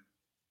some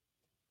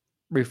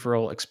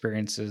referral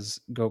experiences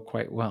go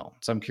quite well.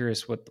 So I'm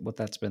curious what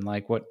that's been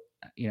like.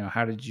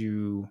 How did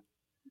you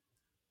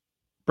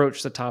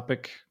broach the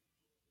topic?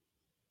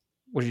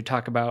 What did you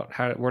talk about?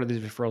 Where do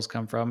these referrals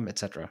come from,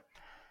 etc.?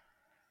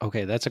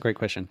 Okay, that's a great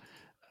question.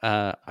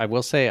 I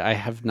will say I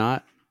have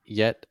not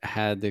yet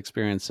had the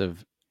experience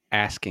of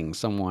asking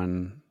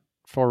someone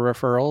for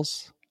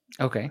referrals.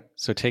 Okay,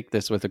 So take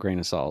this with a grain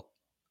of salt.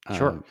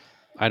 sure. Um,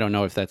 I don't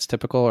know if that's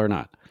typical or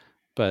not,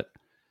 but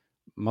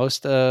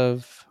most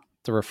of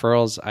the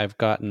referrals I've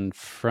gotten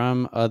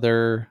from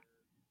other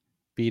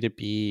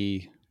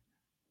B2B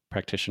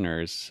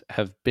practitioners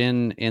have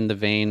been in the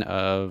vein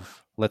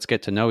of let's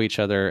get to know each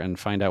other and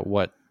find out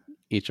what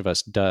each of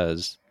us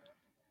does.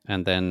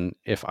 And then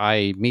if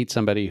I meet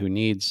somebody who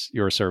needs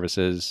your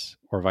services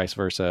or vice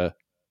versa,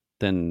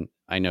 then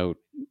I know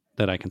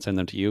that I can send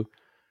them to you.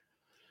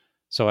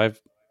 So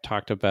I've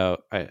talked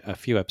about a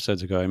few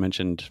episodes ago, I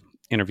mentioned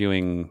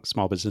interviewing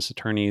small business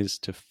attorneys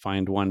to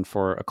find one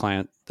for a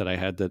client that I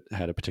had that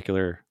had a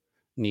particular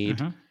need.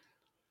 Mm-hmm.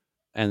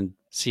 And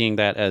seeing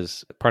that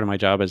as part of my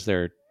job as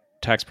their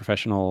tax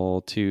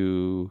professional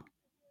to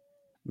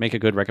make a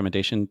good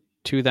recommendation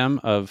to them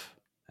of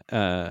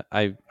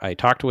I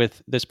talked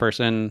with this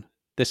person,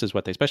 this is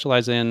what they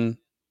specialize in,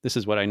 this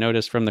is what I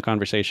noticed from the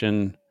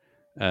conversation.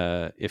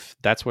 If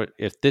this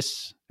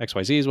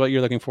XYZ is what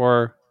you're looking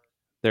for,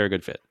 they're a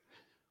good fit.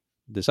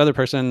 This other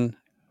person,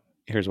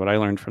 here's what I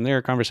learned from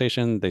their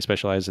conversation. They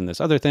specialize in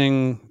this other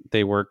thing.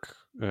 They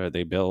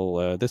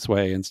bill this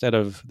way instead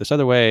of this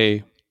other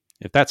way.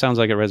 If that sounds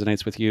like it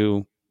resonates with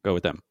you, go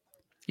with them.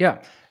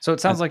 Yeah. So it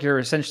sounds like you're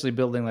essentially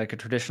building like a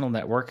traditional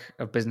network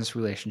of business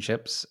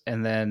relationships.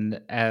 And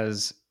then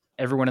as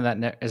everyone in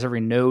that as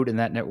every node in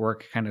that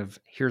network kind of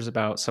hears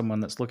about someone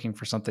that's looking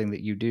for something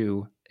that you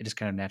do, it just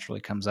kind of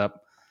naturally comes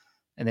up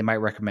and they might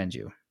recommend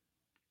you.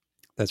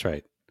 That's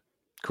right.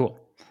 Cool.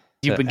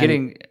 You've been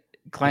getting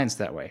clients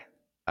that way.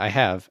 I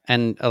have.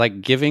 And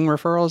like giving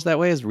referrals that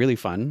way is really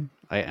fun.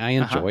 I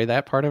enjoy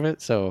that part of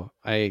it. So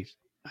I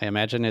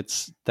imagine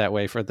it's that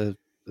way for the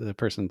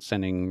person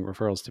sending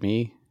referrals to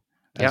me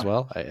as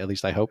well. At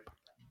least I hope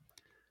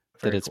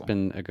that it's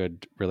been a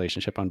good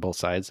relationship on both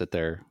sides, that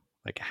they're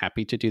like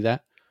happy to do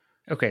that.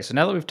 Okay. So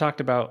now that we've talked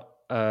about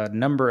a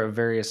number of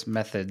various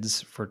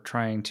methods for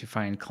trying to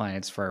find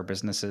clients for our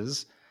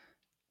businesses,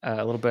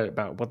 a little bit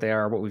about what they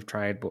are, what we've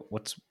tried,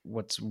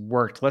 what's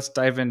worked. Let's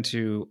dive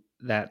into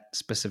that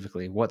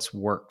specifically. What's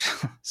worked?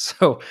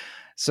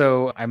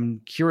 So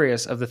I'm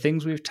curious, of the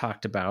things we've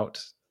talked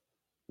about,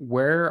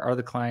 where are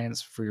the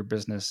clients for your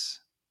business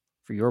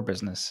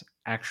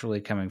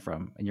actually coming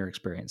from in your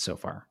experience so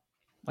far?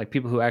 Like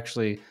people who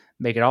actually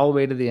make it all the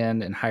way to the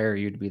end and hire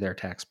you to be their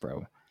tax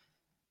pro.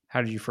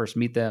 How did you first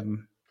meet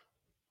them?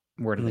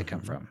 Where did they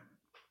come from?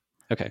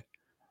 Okay.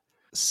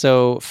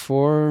 So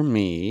for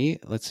me,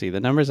 let's see, the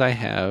numbers I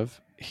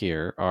have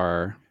here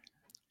are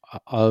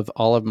of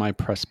all of my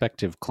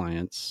prospective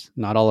clients,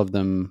 not all of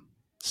them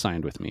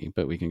signed with me,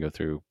 but we can go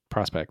through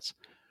prospects.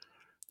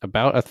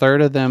 About a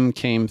third of them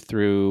came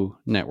through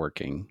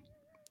networking,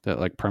 that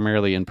like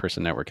primarily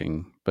in-person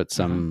networking, but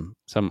some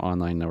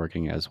online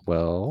networking as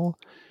well.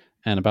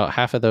 And about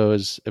half of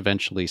those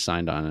eventually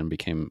signed on and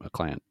became a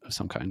client of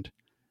some kind.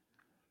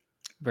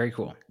 Very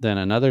cool. Then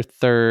another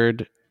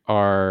third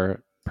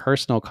are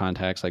personal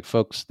contacts, like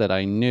folks that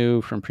I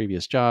knew from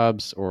previous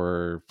jobs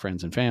or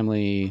friends and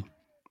family,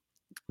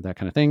 that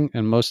kind of thing.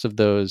 And most of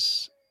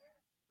those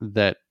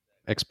that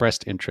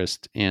expressed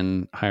interest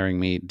in hiring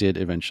me did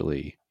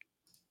eventually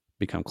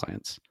become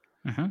clients.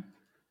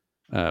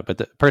 But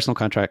the personal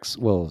contracts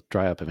will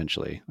dry up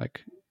eventually.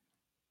 Like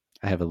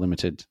I have a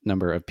limited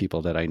number of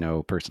people that I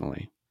know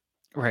personally.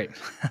 Right.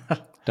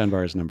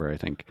 Dunbar's number, I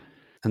think.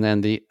 And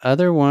then the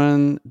other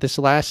one, this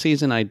last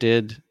season, I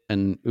did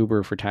an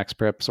Uber for tax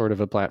prep sort of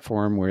a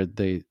platform where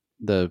the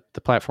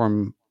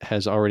platform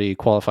has already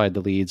qualified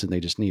the leads and they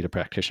just need a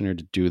practitioner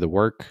to do the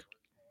work.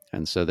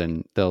 And so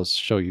then they'll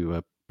show you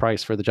a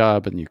price for the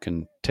job and you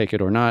can take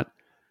it or not.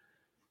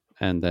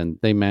 And then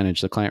they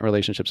manage the client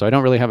relationship. So I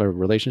don't really have a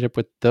relationship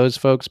with those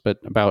folks, but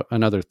about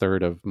another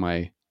third of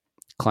my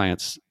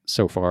clients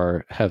so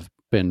far have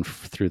been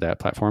through that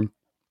platform.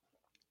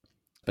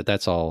 But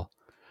that's all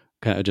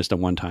kind of just a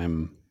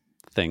one-time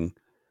thing.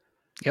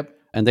 Yep.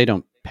 And they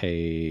don't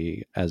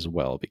pay as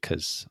well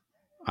because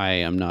I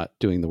am not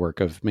doing the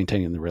work of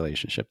maintaining the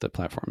relationship that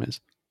platform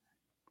is.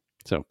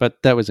 So,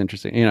 but that was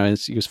interesting. You know,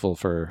 it's useful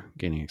for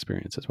gaining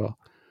experience as well.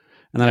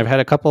 And then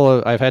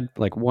I've had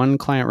like one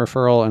client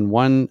referral and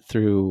one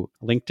through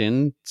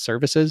LinkedIn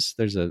services.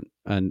 There's a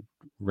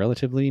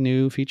relatively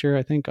new feature,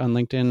 I think, on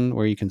LinkedIn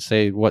where you can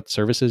say what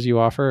services you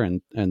offer.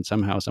 And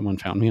somehow someone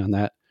found me on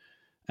that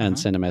and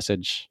sent a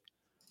message.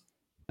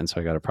 And so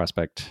I got a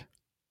prospect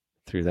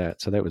through that.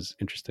 So that was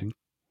interesting.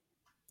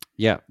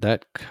 Yeah,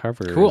 that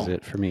covers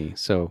it for me.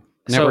 So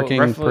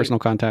networking, personal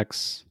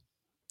contacts,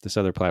 this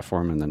other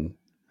platform, and then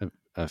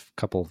a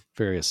couple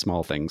various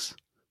small things.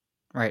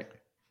 Right.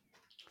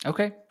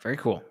 Okay. Very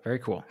cool. Very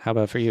cool. How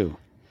about for you?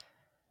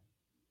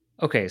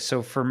 Okay.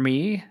 So for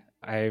me,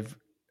 I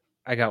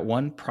got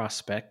one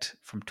prospect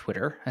from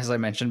Twitter, as I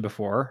mentioned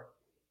before,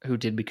 who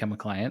did become a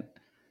client.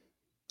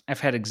 I've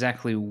had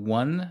exactly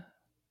one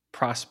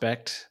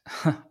prospect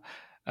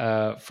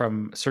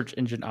from search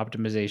engine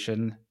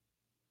optimization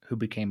who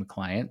became a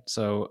client.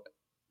 So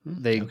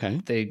they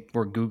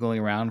were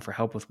Googling around for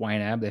help with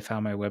YNAB. They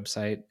found my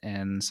website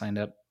and signed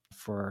up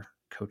for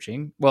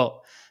coaching.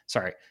 Well,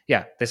 sorry.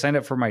 Yeah. They signed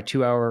up for my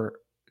 2-hour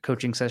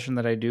coaching session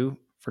that I do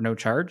for no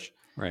charge.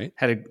 Right.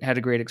 Had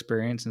a great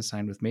experience and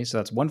signed with me. So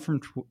that's one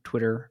from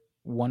Twitter,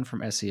 one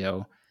from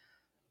SEO.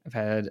 I've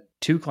had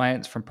 2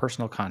 clients from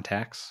personal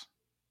contacts.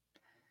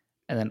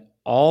 And then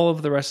all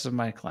of the rest of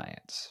my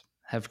clients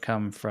have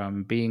come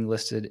from being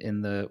listed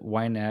in the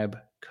YNAB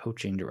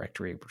coaching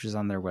directory, which is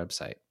on their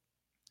website,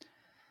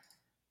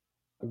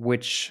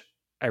 which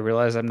I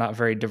realize I'm not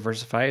very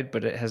diversified,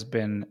 but it has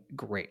been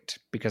great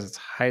because it's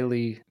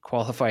highly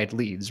qualified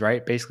leads,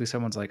 right? Basically,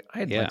 someone's like,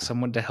 I'd Yeah. like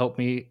someone to help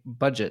me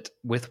budget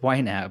with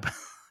YNAB.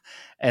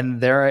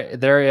 And there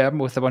I am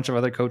with a bunch of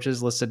other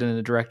coaches listed in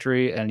a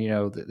directory. And,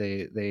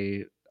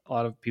 they a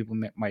lot of people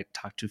might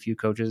talk to a few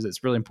coaches.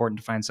 It's really important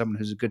to find someone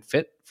who's a good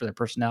fit for their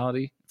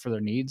personality, for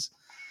their needs.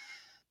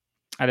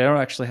 I don't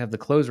actually have the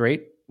close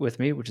rate with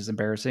me, which is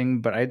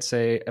embarrassing, but I'd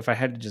say if I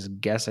had to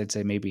just guess, I'd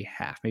say maybe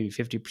half, maybe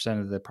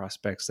 50% of the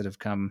prospects that have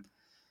come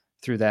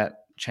through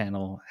that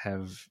channel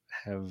have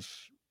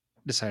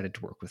decided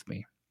to work with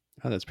me.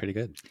 Oh, that's pretty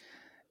good.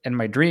 And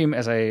my dream,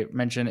 as I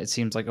mentioned, it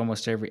seems like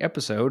almost every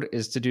episode,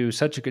 is to do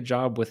such a good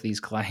job with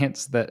these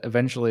clients that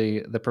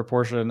eventually the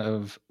proportion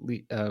of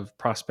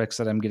prospects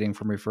that I'm getting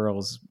from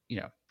referrals,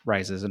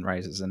 rises and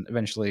rises, and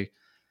eventually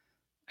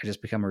I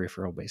just become a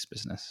referral based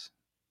business.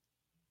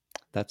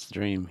 That's the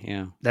dream.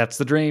 Yeah. That's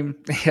the dream.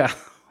 Yeah,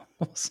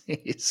 we'll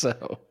see.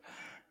 So,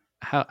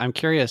 I'm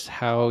curious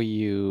how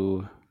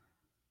you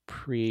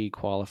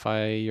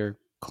pre-qualify your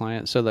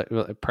client so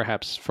that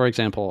perhaps, for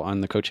example, on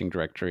the coaching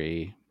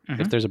directory,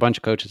 if there's a bunch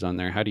of coaches on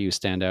there, how do you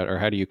stand out, or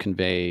how do you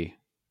convey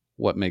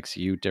what makes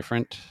you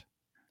different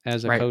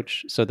as a right.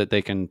 coach so that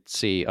they can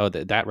see, oh,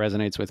 that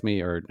resonates with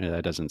me, or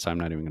that doesn't, so I'm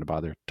not even going to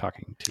bother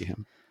talking to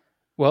him?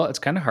 Well, it's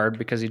kind of hard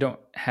because you don't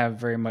have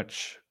very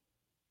much.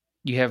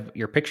 You have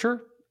your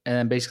picture and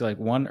then basically like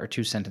 1 or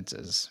 2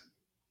 sentences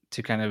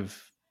to kind of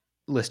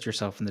list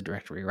yourself in the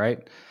directory,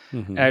 right?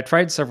 And Mm-hmm. I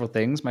tried several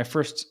things. My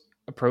first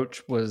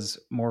approach was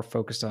more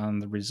focused on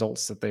the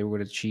results that they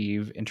would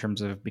achieve in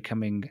terms of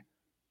becoming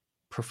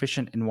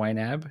proficient in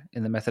YNAB,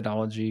 in the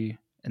methodology,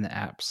 in the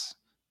apps.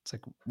 It's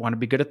like, want to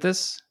be good at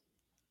this?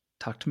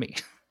 Talk to me.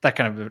 that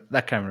kind of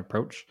an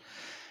approach.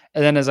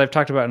 And then, as I've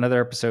talked about in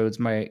other episodes,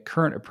 my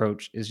current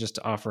approach is just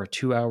to offer a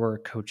 2-hour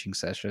coaching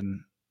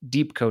session,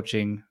 deep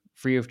coaching,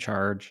 free of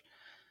charge,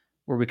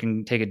 where we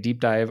can take a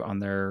deep dive on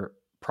their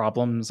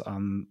problems,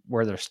 on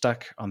where they're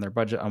stuck, on their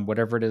budget, on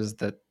whatever it is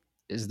that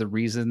is the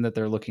reason that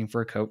they're looking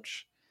for a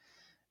coach,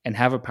 and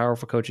have a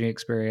powerful coaching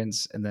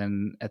experience. And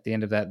then at the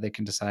end of that, they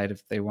can decide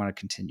if they want to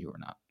continue or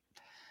not.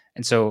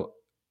 And so,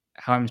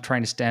 how I'm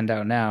trying to stand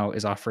out now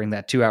is offering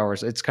that 2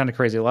 hours. It's kind of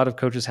crazy. A lot of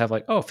coaches have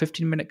like,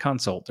 15-minute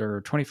consult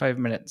or 25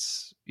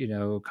 minutes,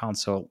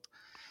 consult.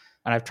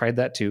 And I've tried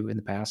that too in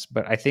the past.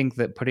 But I think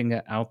that putting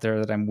it out there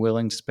that I'm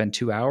willing to spend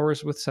 2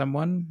 hours with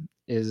someone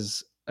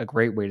is a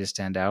great way to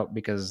stand out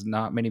because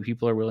not many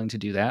people are willing to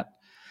do that.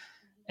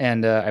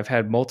 And I've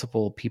had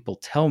multiple people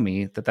tell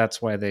me that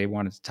that's why they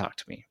wanted to talk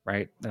to me,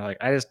 right? They're like,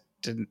 I just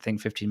didn't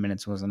think 15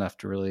 minutes was enough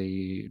to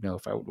really know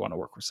if I would want to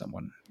work with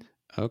someone.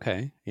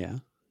 Okay. Yeah.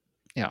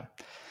 Yeah.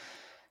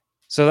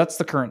 So that's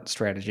the current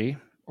strategy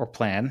or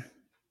plan.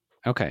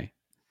 Okay.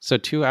 So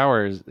 2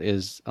 hours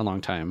is a long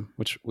time,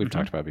 which we've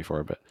talked about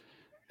before, but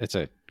it's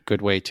a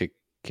good way to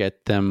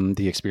get them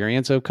the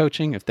experience of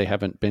coaching if they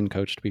haven't been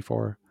coached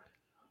before.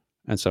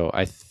 And so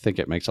I think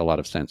it makes a lot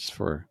of sense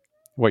for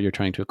what you're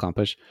trying to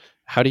accomplish.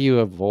 How do you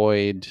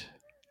avoid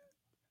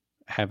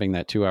having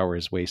that 2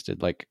 hours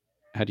wasted? Like,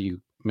 how do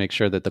you make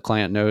sure that the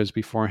client knows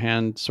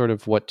beforehand sort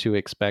of what to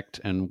expect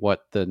and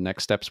what the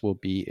next steps will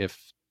be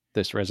if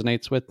this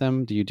resonates with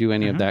them? Do you do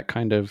any of that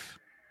kind of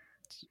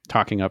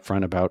talking up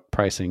front about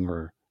pricing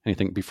or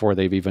anything before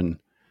they've even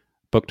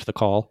booked the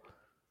call?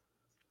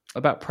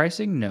 About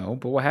pricing, no.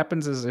 But what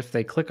happens is if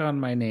they click on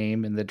my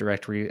name in the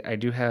directory, I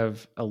do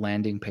have a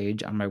landing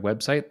page on my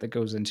website that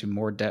goes into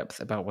more depth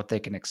about what they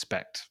can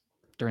expect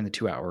during the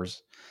 2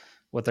 hours,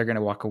 what they're going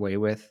to walk away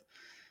with,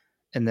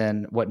 and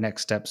then what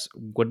next steps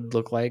would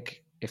look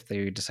like if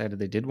they decided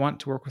they did want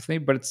to work with me.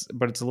 But it's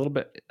a little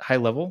bit high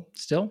level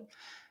still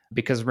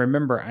because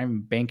remember,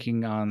 I'm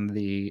banking on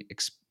the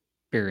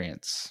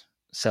experience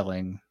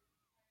selling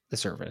the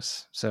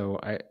service. So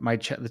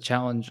the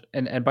challenge,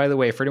 and by the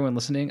way, for anyone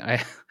listening,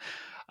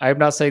 I'm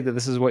not saying that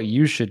this is what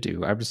you should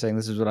do. I'm just saying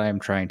this is what I am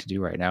trying to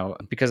do right now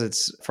because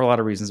it's for a lot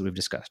of reasons that we've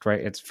discussed, right?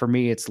 It's for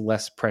me, it's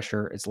less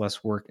pressure, it's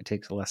less work, it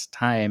takes less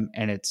time,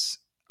 and it's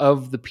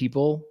of the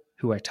people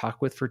who I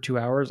talk with for 2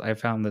 hours, I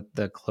found that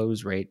the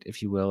close rate,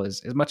 if you will,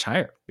 is much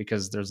higher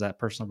because there's that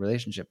personal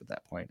relationship at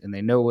that point and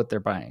they know what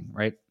they're buying,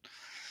 right?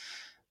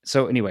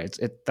 So anyway,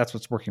 that's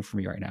what's working for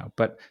me right now.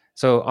 But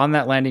so on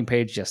that landing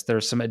page, yes,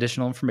 there's some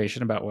additional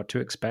information about what to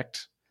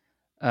expect.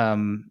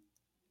 I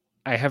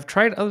have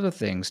tried other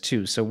things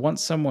too. So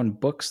once someone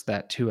books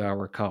that 2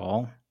 hour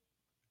call,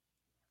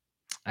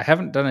 I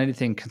haven't done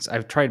anything.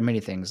 I've tried many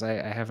things. I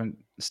haven't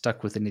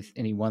stuck with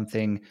any one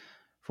thing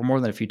for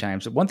more than a few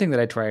times. But one thing that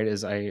I tried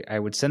is I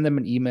would send them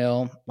an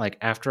email like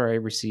after I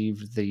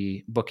received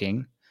the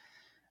booking.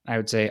 I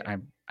would say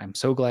I'm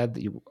so glad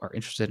that you are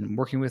interested in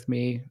working with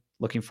me.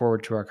 Looking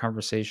forward to our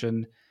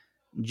conversation.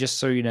 Just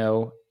so you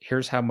know,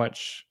 here's how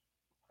much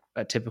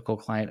a typical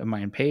client of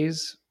mine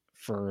pays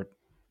for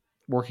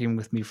working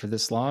with me for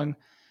this long.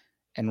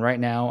 And right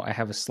now I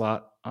have a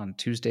slot on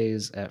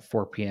Tuesdays at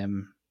 4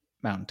 p.m.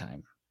 Mountain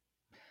Time.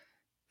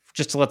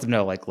 Just to let them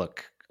know, like,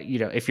 look,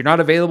 if you're not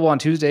available on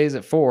Tuesdays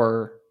at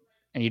 4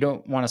 and you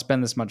don't want to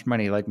spend this much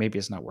money, like maybe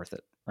it's not worth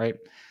it. Right.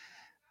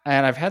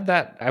 And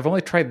I've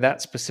only tried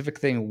that specific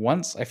thing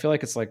once. I feel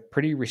like it's like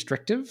pretty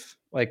restrictive.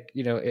 Like,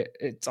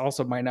 it's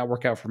also might not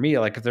work out for me.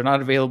 Like if they're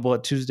not available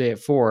at Tuesday at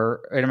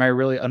 4, am I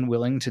really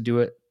unwilling to do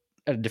it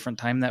at a different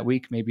time that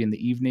week? Maybe in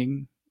the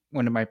evening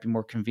when it might be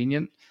more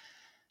convenient.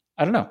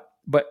 I don't know.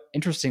 But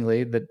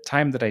interestingly, the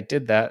time that I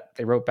did that,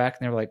 they wrote back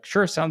and they were like,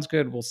 "Sure, sounds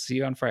good. We'll see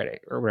you on Friday,"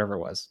 or whatever it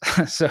was.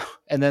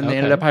 And then they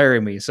ended up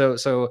hiring me.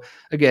 So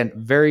again,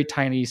 very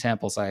tiny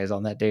sample size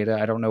on that data.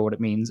 I don't know what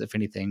it means, if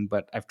anything,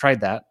 but I've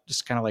tried that,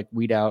 just kind of like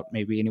weed out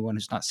maybe anyone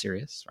who's not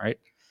serious, right?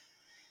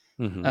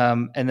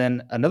 Mm-hmm. And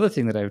then another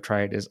thing that I've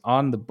tried is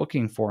on the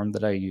booking form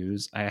that I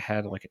use, I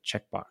had like a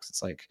checkbox.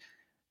 It's like,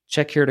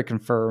 check here to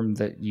confirm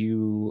that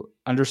you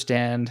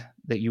understand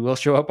that you will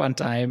show up on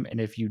time. And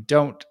if you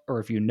don't, or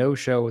if you no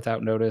show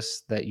without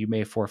notice, that you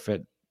may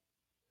forfeit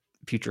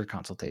future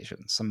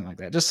consultations, something like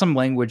that. Just some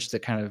language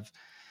that kind of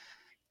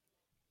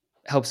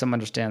helps them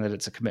understand that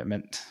it's a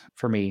commitment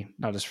for me,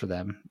 not just for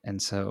them.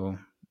 And so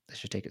they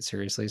should take it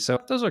seriously. So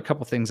those are a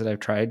couple things that I've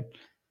tried.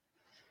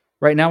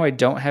 Right now, I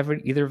don't have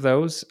either of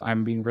those.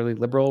 I'm being really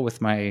liberal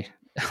with my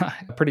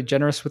pretty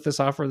generous with this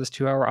offer, this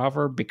 2-hour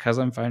offer, because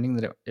I'm finding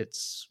that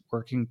it's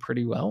working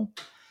pretty well.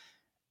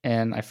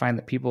 And I find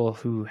that people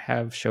who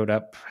have showed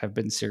up have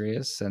been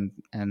serious.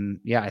 And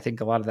yeah, I think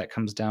a lot of that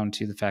comes down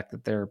to the fact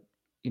that they're,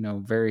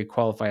 very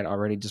qualified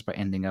already just by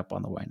ending up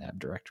on the YNAB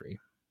directory.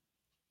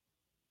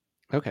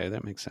 Okay,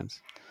 that makes sense.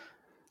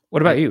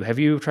 What about you? Have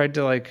you tried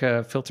to like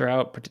filter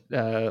out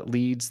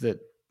leads that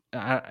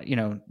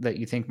that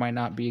you think might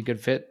not be a good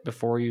fit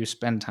before you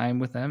spend time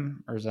with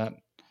them, or is that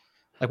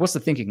like what's the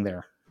thinking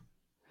there?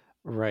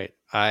 Right.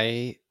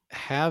 I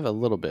have a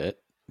little bit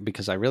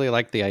because I really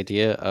like the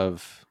idea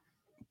of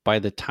by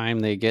the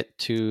time they get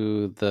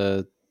to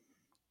the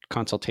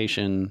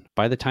consultation,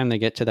 by the time they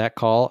get to that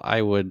call,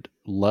 I would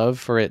love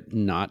for it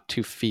not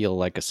to feel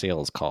like a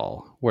sales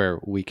call where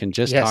we can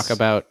just talk Yes.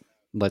 about,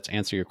 let's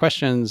answer your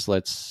questions,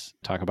 let's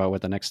talk about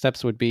what the next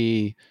steps would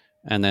be,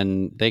 and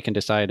then they can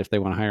decide if they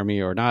want to hire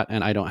me or not,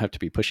 and I don't have to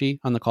be pushy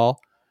on the call.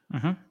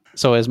 Mm-hmm.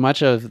 So as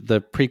much of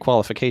the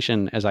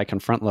pre-qualification as I can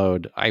front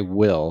load, I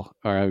will,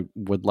 or I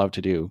would love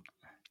to do.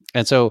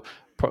 And so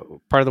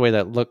part of the way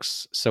that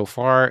looks so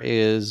far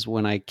is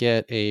when I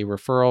get a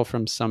referral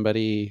from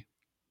somebody,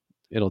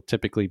 it'll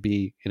typically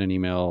be in an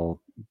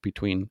email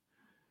between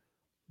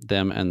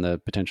them and the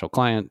potential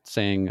client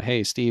saying,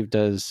 "Hey, Steve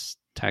does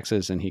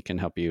taxes and he can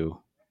help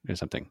you," or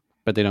something.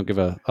 But they don't give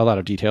a lot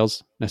of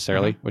details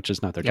necessarily, Mm-hmm. which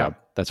is not their Yeah. job.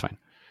 That's fine.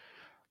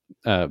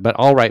 But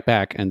I'll write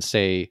back and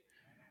say,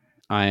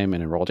 I'm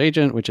an enrolled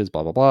agent, which is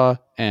blah, blah, blah.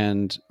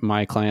 And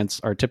my clients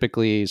are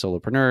typically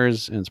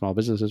solopreneurs and small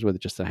businesses with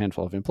just a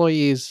handful of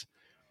employees.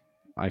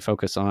 I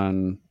focus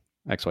on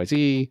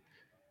XYZ.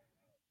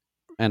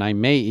 And I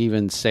may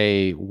even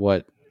say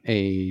what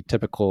a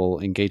typical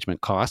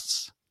engagement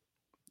costs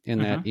in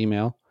that Mm-hmm.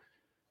 email.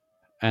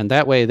 And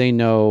that way they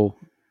know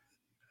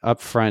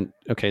upfront,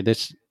 okay,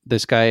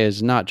 this guy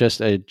is not just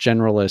a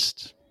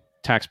generalist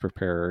tax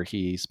preparer.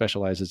 He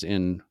specializes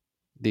in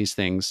these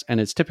things. And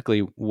it's typically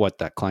what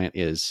that client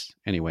is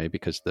anyway,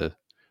 because the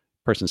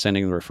person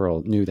sending the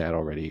referral knew that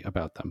already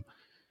about them.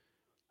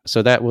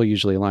 So that will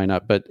usually line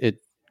up, but it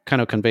kind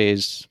of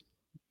conveys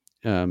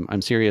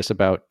I'm serious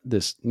about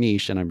this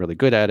niche and I'm really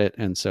good at it.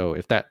 And so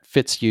if that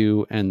fits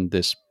you and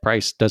this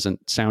price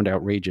doesn't sound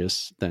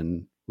outrageous,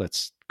 then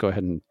let's go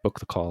ahead and book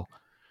the call.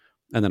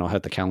 And then I'll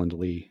have the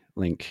Calendly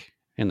link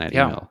in that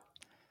Yeah. email.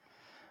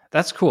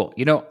 That's cool.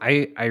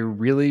 I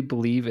really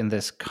believe in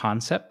this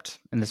concept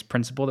and this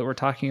principle that we're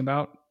talking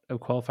about of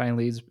qualifying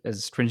leads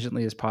as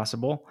stringently as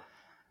possible.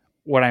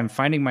 What I'm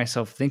finding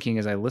myself thinking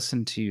as I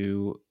listen to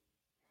you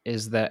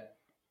is that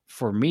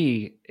for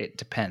me, it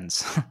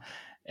depends.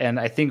 And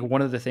I think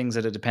one of the things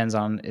that it depends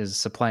on is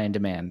supply and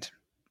demand,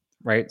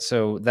 right?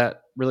 So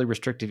that really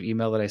restrictive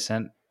email that I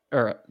sent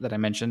or that I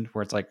mentioned,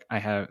 where it's like,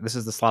 this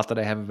is the slot that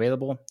I have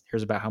available.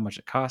 Here's about how much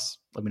it costs.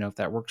 Let me know if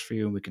that works for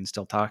you and we can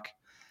still talk.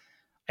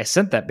 I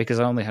sent that because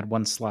I only had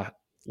one slot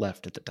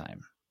left at the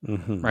time,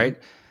 Mm-hmm. right?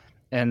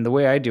 And the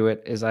way I do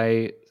it is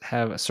I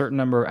have a certain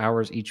number of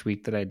hours each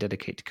week that I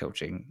dedicate to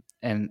coaching.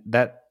 And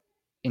that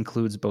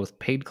includes both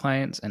paid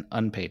clients and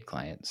unpaid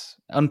clients.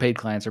 Unpaid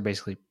clients are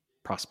basically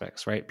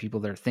prospects, right? People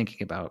that are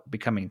thinking about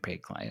becoming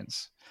paid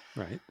clients.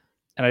 Right.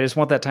 And I just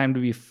want that time to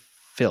be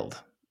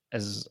filled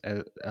as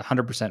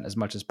 100% as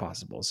much as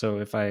possible. So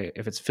if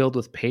it's filled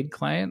with paid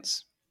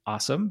clients,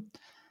 awesome.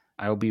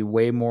 I will be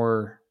way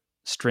more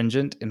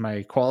stringent in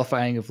my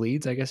qualifying of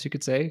leads, I guess you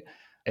could say.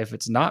 If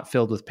it's not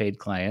filled with paid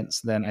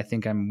clients, then I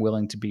think I'm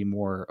willing to be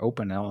more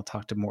open and I'll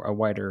talk to a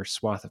wider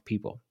swath of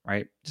people,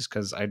 right? Just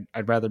because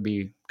I'd rather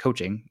be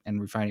coaching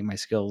and refining my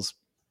skills,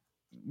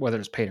 whether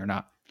it's paid or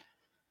not.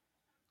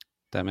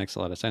 That makes a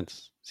lot of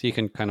sense. So you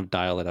can kind of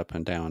dial it up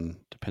and down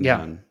depending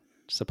Yeah, on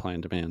supply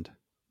and demand.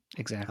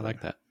 I exactly.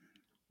 like that.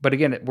 but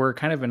again, we're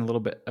kind of in a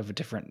little bit of a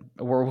different,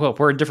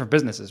 we're in different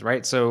businesses,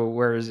 right? So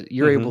whereas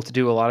you're Mm-hmm. able to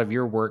do a lot of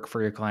your work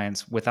for your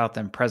clients without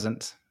them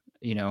present,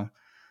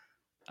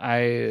 I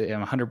am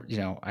 100,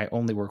 I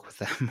only work with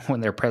them when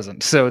they're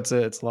present. So it's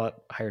a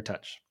lot higher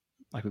touch,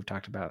 like we've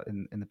talked about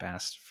in the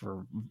past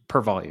for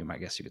per volume, I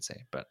guess you could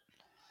say. But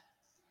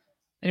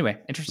anyway,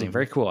 interesting. Mm-hmm.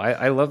 Very cool.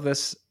 I love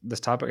this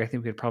topic. I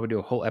think we could probably do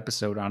a whole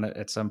episode on it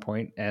at some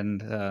point.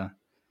 And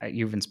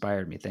you've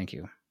inspired me. Thank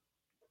you.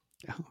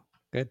 Oh,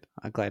 good.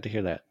 I'm glad to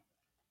hear that.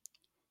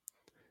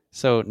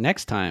 So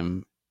next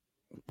time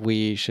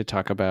we should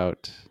talk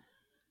about,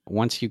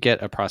 once you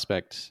get a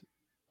prospect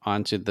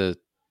onto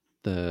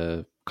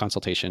the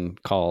consultation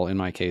call, in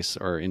my case,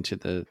 or into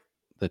the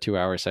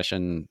 2-hour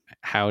session,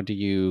 how do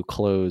you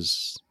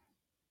close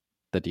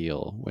the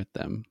deal with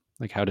them?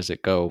 Like, how does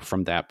it go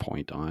from that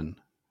point on?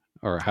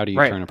 Or how do you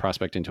Right. turn a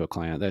prospect into a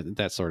client?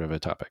 That's sort of a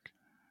topic.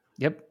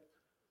 Yep.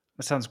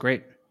 That sounds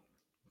great.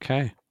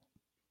 Okay.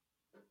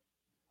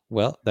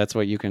 Well, that's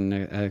what you can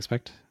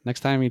expect next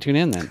time you tune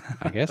in then,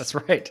 I guess. That's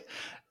right.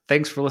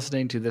 Thanks for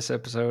listening to this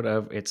episode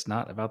of It's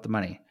Not About the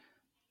Money.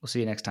 We'll see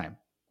you next time.